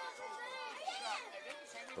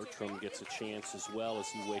 Bertram gets a chance as well as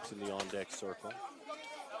he waits in the on-deck circle.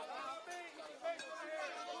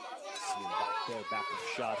 See him back there, back of the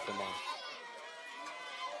shot from our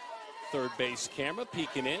third base camera,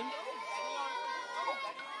 peeking in.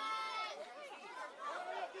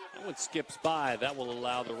 That one skips by. That will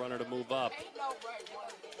allow the runner to move up.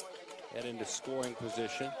 Head into scoring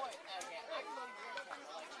position.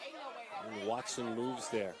 And Watson moves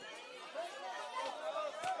there.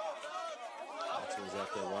 Watson's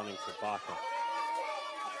out there running for Baca.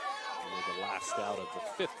 Only the last out of the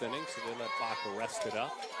fifth inning, so they let Baca rest it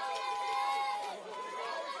up.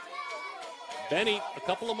 Benny, a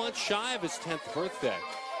couple of months shy of his 10th birthday.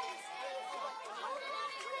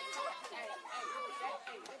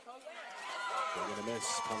 They're going to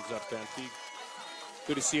miss. Comes up empty.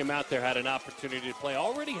 Good to see him out there. Had an opportunity to play.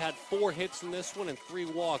 Already had 4 hits in this one and 3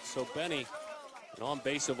 walks. So Benny, an on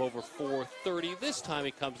base of over 430. This time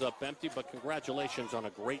he comes up empty, but congratulations on a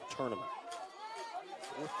great tournament.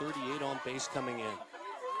 438 on base coming in.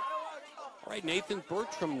 All right, Nathan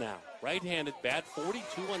Bertram now. Right-handed bat,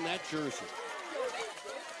 42 on that jersey.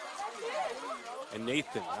 And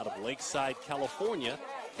Nathan, out of Lakeside, California,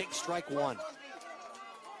 takes strike 1.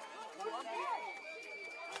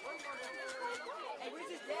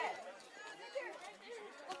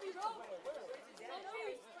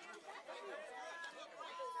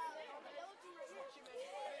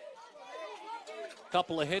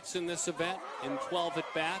 Couple of hits in this event in 12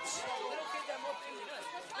 at-bats.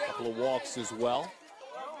 Couple of walks as well.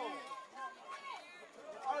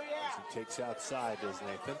 As he takes outside, does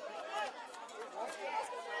Nathan.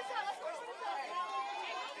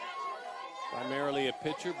 Primarily a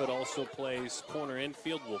pitcher, but also plays corner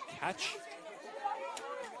infield, will catch.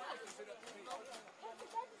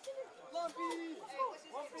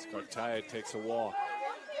 Scartaya takes a walk.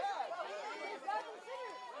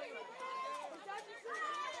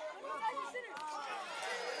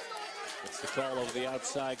 It's the call over the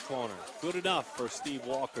outside corner. Good enough for Steve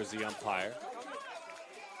Walker as the umpire.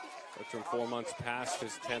 Bertram 4 months past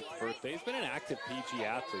his 10th birthday. He's been an active PG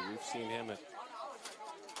athlete. We've seen him at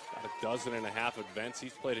about 12.5 events.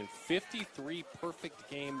 He's played in 53 perfect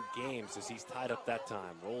game games as he's tied up that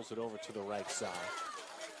time. Rolls it over to the right side.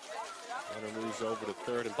 Runner moves over to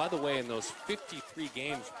third. And by the way, in those 53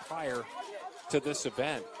 games prior to this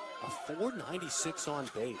event, a 496 on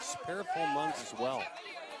base. Pair of home runs as well.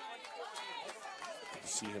 You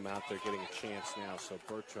see him out there getting a chance now. So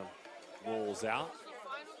Bertram rolls out.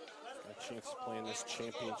 Got a chance to play in this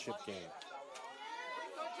championship game.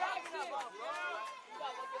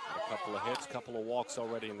 A couple of hits, couple of walks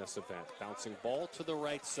already in this event. Bouncing ball to the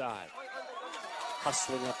right side.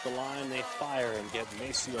 Hustling up the line, they fire and get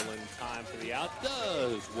Maciel in time for the out.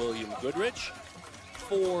 Does William Goodrich.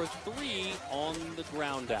 4-3 on the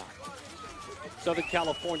ground out. Southern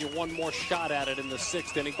California, one more shot at it in the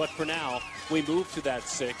 6th inning, but for now, we move to that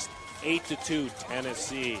 6th. 8-2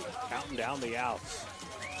 Tennessee, counting down the outs.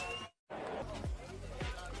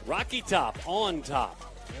 Rocky Top on top.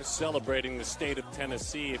 They're celebrating the state of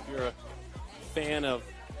Tennessee. If you're a fan of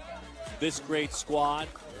this great squad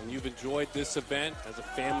and you've enjoyed this event as a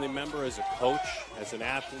family member, as a coach, as an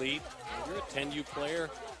athlete, and you're a 10U player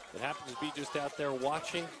that happens to be just out there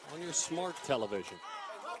watching on your smart television.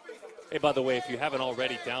 Hey, by the way, if you haven't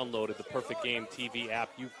already downloaded the Perfect Game TV app,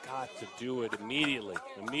 you've got to do it immediately.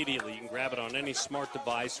 Immediately. You can grab it on any smart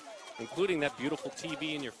device, including that beautiful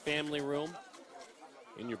TV in your family room,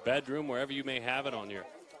 in your bedroom, wherever you may have it, on your,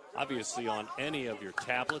 obviously on any of your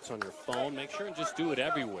tablets, on your phone. Make sure and just do it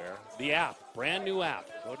everywhere. The app, brand new app.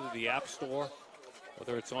 Go to the App Store,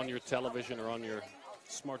 whether it's on your television or on your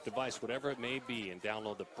smart device, whatever it may be, and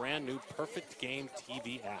download the brand new Perfect Game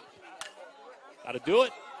TV app. How to do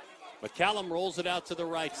it? McCallum rolls it out to the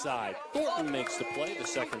right side. Thornton makes the play, the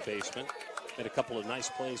second baseman. Made a couple of nice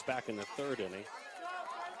plays back in the 3rd inning.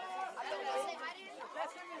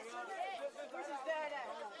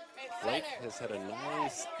 Blake has had a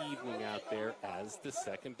nice evening out there as the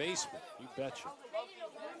second baseman. You betcha.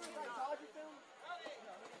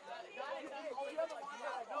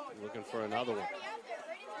 Looking for another one.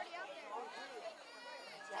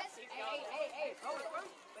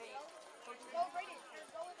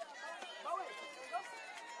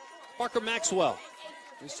 Parker Maxwell.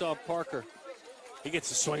 We saw Parker. He gets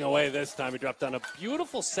a swing away this time. He dropped on a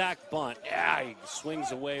beautiful sack bunt. Yeah, he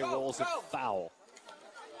swings away, rolls it foul.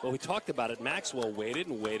 Well, we talked about it. Maxwell waited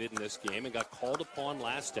and waited in this game and got called upon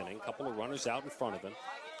last inning. A couple of runners out in front of him.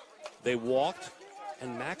 They walked,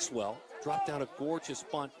 and Maxwell dropped down a gorgeous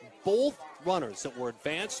bunt. Both runners that were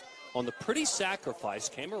advanced on the pretty sacrifice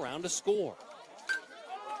came around to score.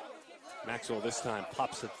 Maxwell this time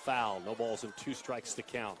pops it foul. No balls and 2 strikes to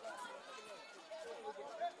count.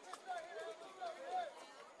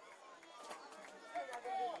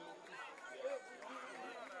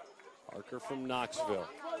 Parker from Knoxville.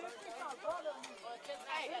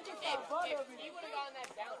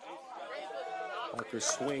 Parker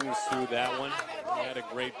swings through that one. He had a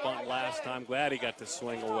great bunt last time. Glad he got to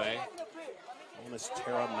swing away. Miss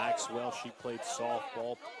Tara Maxwell, she played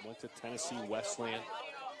softball, went to Tennessee Wesleyan.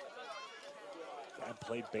 Dad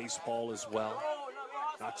played baseball as well.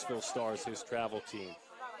 Knoxville Stars, his travel team.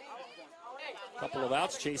 Couple of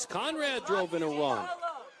outs. Chase Conrad drove in a run.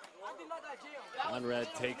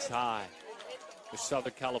 Conrad takes high. The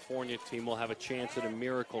Southern California team will have a chance at a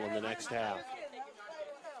miracle in the next half.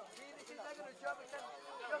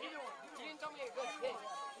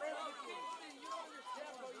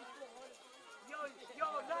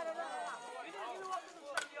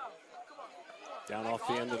 Down off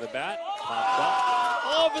the end of the bat, popped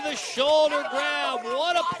up, over the shoulder grab.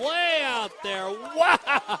 What a play out there.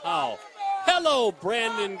 Wow. Hello,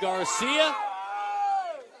 Brandon Garcia.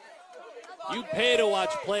 You pay to watch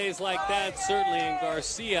plays like that, certainly, in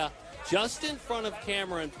Garcia. Just in front of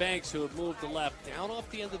Cameron Banks, who had moved to left. Down off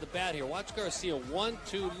the end of the bat here. Watch Garcia,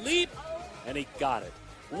 1-2 leap, and he got it.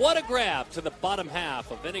 What a grab to the bottom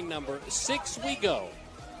half of inning number 6 we go.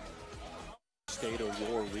 State or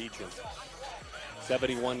your region.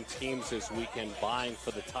 71 teams this weekend vying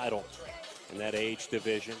for the title in that age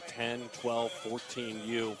division, 10, 12,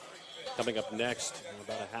 14U. Coming up next,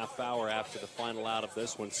 about a half hour after the final out of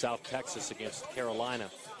this one, South Texas against Carolina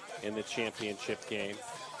in the championship game.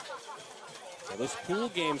 So those pool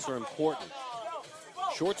games are important.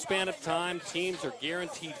 Short span of time, teams are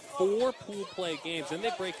guaranteed 4 pool play games, and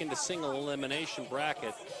they break into single elimination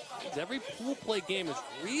bracket. Every pool play game is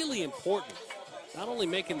really important. Not only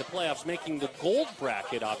making the playoffs, making the gold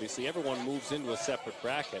bracket, obviously. Everyone moves into a separate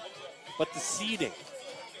bracket. But the seeding.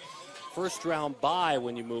 First round bye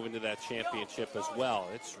when you move into that championship as well.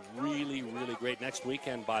 It's really, really great. Next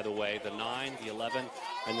weekend, by the way, the 9, the 11,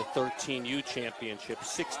 and the 13U championship.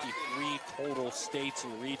 63 total states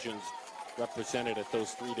and regions represented at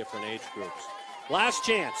those 3 different age groups. Last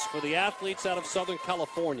chance for the athletes out of Southern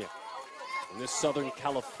California. And this Southern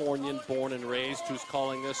Californian born and raised who's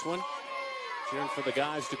calling this one. Cheering for the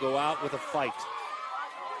guys to go out with a fight.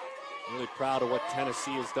 Really proud of what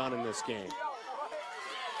Tennessee has done in this game.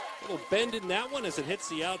 A little bend in that one as it hits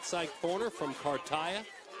the outside corner from Cartaya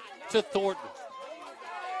to Thornton.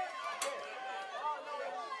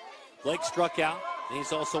 Blake struck out, and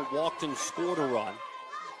he's also walked and scored a run.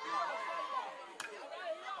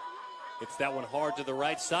 Hits that one hard to the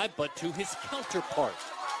right side, but to his counterpart.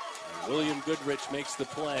 And William Goodrich makes the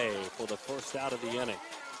play for the first out of the inning.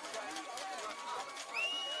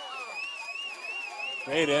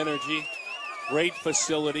 Great energy, great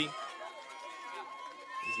facility.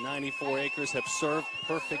 These 94 acres have served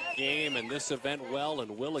perfect game in this event well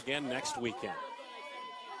and will again next weekend.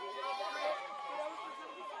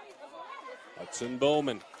 Hudson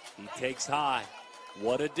Bowman, he takes high.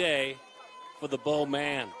 What a day for the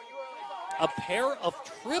Bowman. A pair of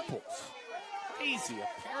triples. Crazy, a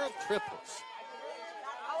pair of triples.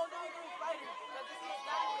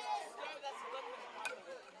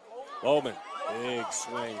 Bowman, big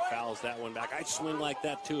swing, fouls that one back. I'd swing like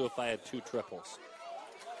that too if I had 2 triples.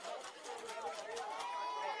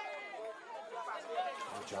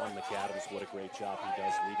 And John McAdams, what a great job he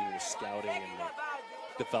does leading the scouting and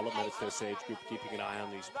the development at this age group, keeping an eye on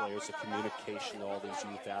these players, the communication to all these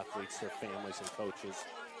youth athletes, their families and coaches.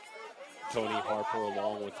 Tony Harper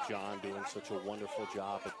along with John doing such a wonderful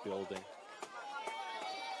job at building.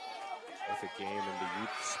 With a game in the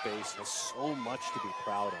youth space has so much to be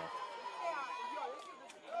proud of.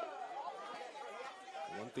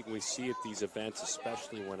 One thing we see at these events,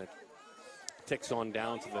 especially when it ticks on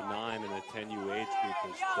down to the 9 and the 10U age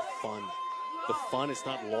group, is the fun. The fun is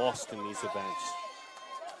not lost in these events.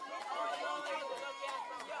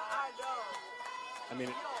 I mean,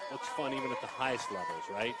 it looks fun even at the highest levels,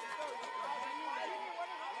 right?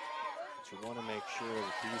 But you want to make sure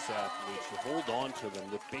that these athletes, you hold on to them.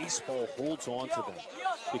 The baseball holds on to them.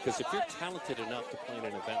 Because if you're talented enough to play in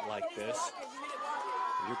an event like this,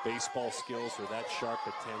 your baseball skills are that sharp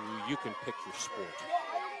at 10U, you can pick your sport.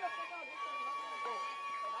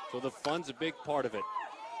 So the fun's a big part of it.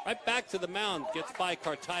 Right back to the mound, gets by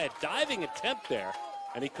Cartaya. Diving attempt there.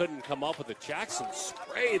 And he couldn't come up with a Jackson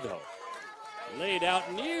spray, though. Laid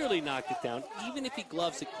out, nearly knocked it down. Even if he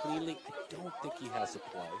gloves it cleanly, I don't think he has a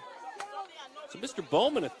play. So Mr.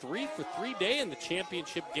 Bowman, a 3-for-3 day in the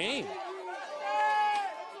championship game.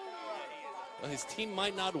 Well, his team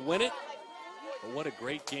might not win it, but what a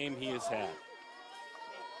great game he has had.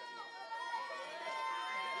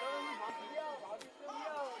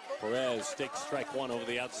 Perez takes strike one over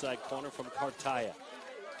the outside corner from Cartaya.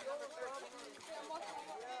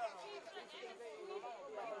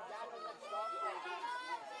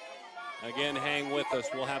 Again, hang with us.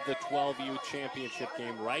 We'll have the 12U championship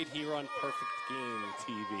game right here on Perfect Game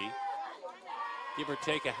TV. Give or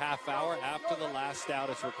take a half hour after the last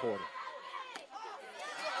out is recorded.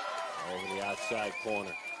 Over the outside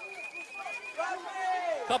corner.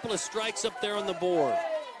 Couple of strikes up there on the board.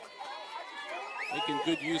 Making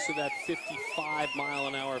good use of that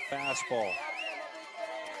 55-mile-an-hour fastball.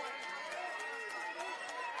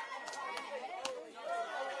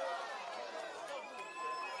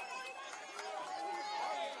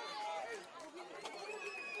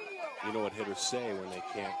 You know what hitters say when they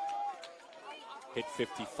can't hit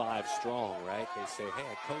 55 strong, right? They say,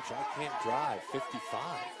 hey, coach, I can't drive 55.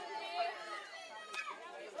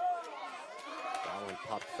 That one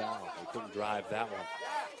popped foul. They couldn't drive that one.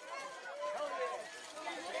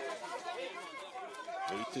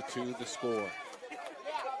 8-2 the score.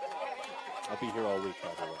 I'll be here all week, by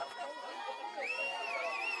the way.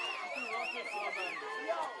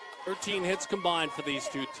 13 hits combined for these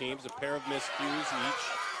two teams, a pair of miscues each.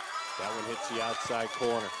 That one hits the outside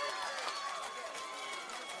corner.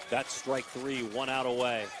 That's strike three, one out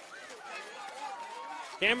away.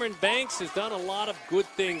 Cameron Banks has done a lot of good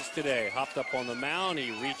things today. Hopped up on the mound,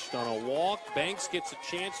 he reached on a walk. Banks gets a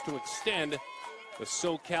chance to extend the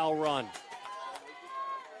SoCal run.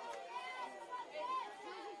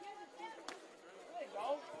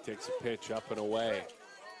 Takes a pitch up and away.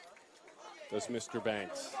 Does Mr.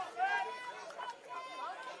 Banks.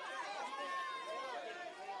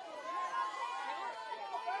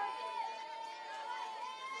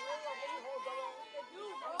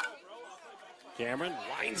 Cameron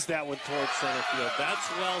lines that one towards center field. That's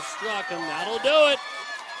well struck, and that'll do it.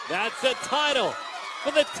 That's a title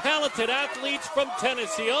for the talented athletes from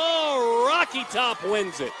Tennessee. Oh, Rocky Top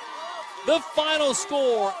wins it. The final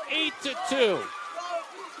score, 8-2.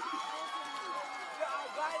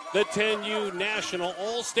 The 10U National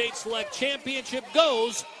All-State Select Championship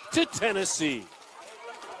goes to Tennessee.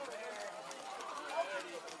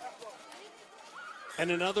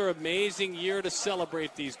 And another amazing year to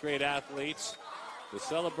celebrate these great athletes, to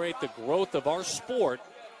celebrate the growth of our sport,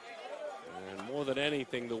 and more than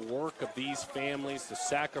anything, the work of these families, the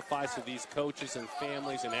sacrifice of these coaches and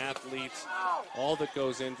families and athletes, all that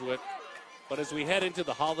goes into it. But as we head into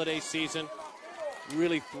the holiday season,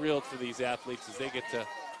 really thrilled for these athletes as they get to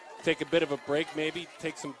take a bit of a break, maybe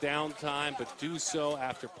take some downtime, but do so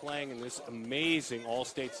after playing in this amazing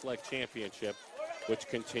All-State Select Championship, which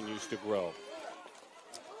continues to grow.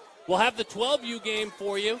 We'll have the 12U game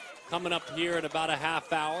for you coming up here in about a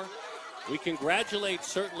half hour. We congratulate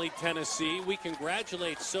certainly Tennessee. We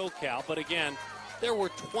congratulate SoCal, but again, there were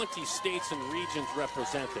 20 states and regions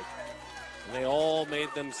represented, and they all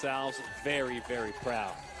made themselves very, very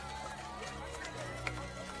proud.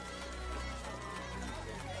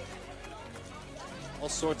 All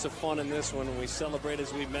sorts of fun in this one, and we celebrate,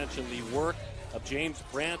 as we mentioned, the work of James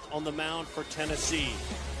Brandt on the mound for Tennessee,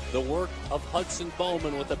 the work of Hudson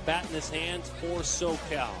Bowman with a bat in his hands for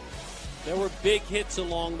SoCal. There were big hits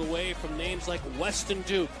along the way from names like Weston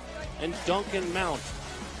Duke and Duncan Mount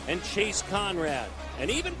and Chase Conrad, and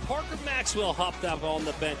even Parker Maxwell hopped up on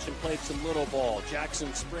the bench and played some little ball.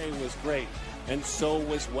 Jackson Spray was great, and so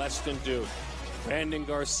was Weston Duke. Brandon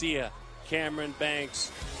Garcia, Cameron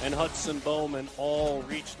Banks, and Hudson Bowman all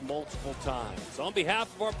reached multiple times. On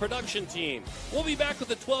behalf of our production team, we'll be back with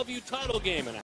the 12U title game in a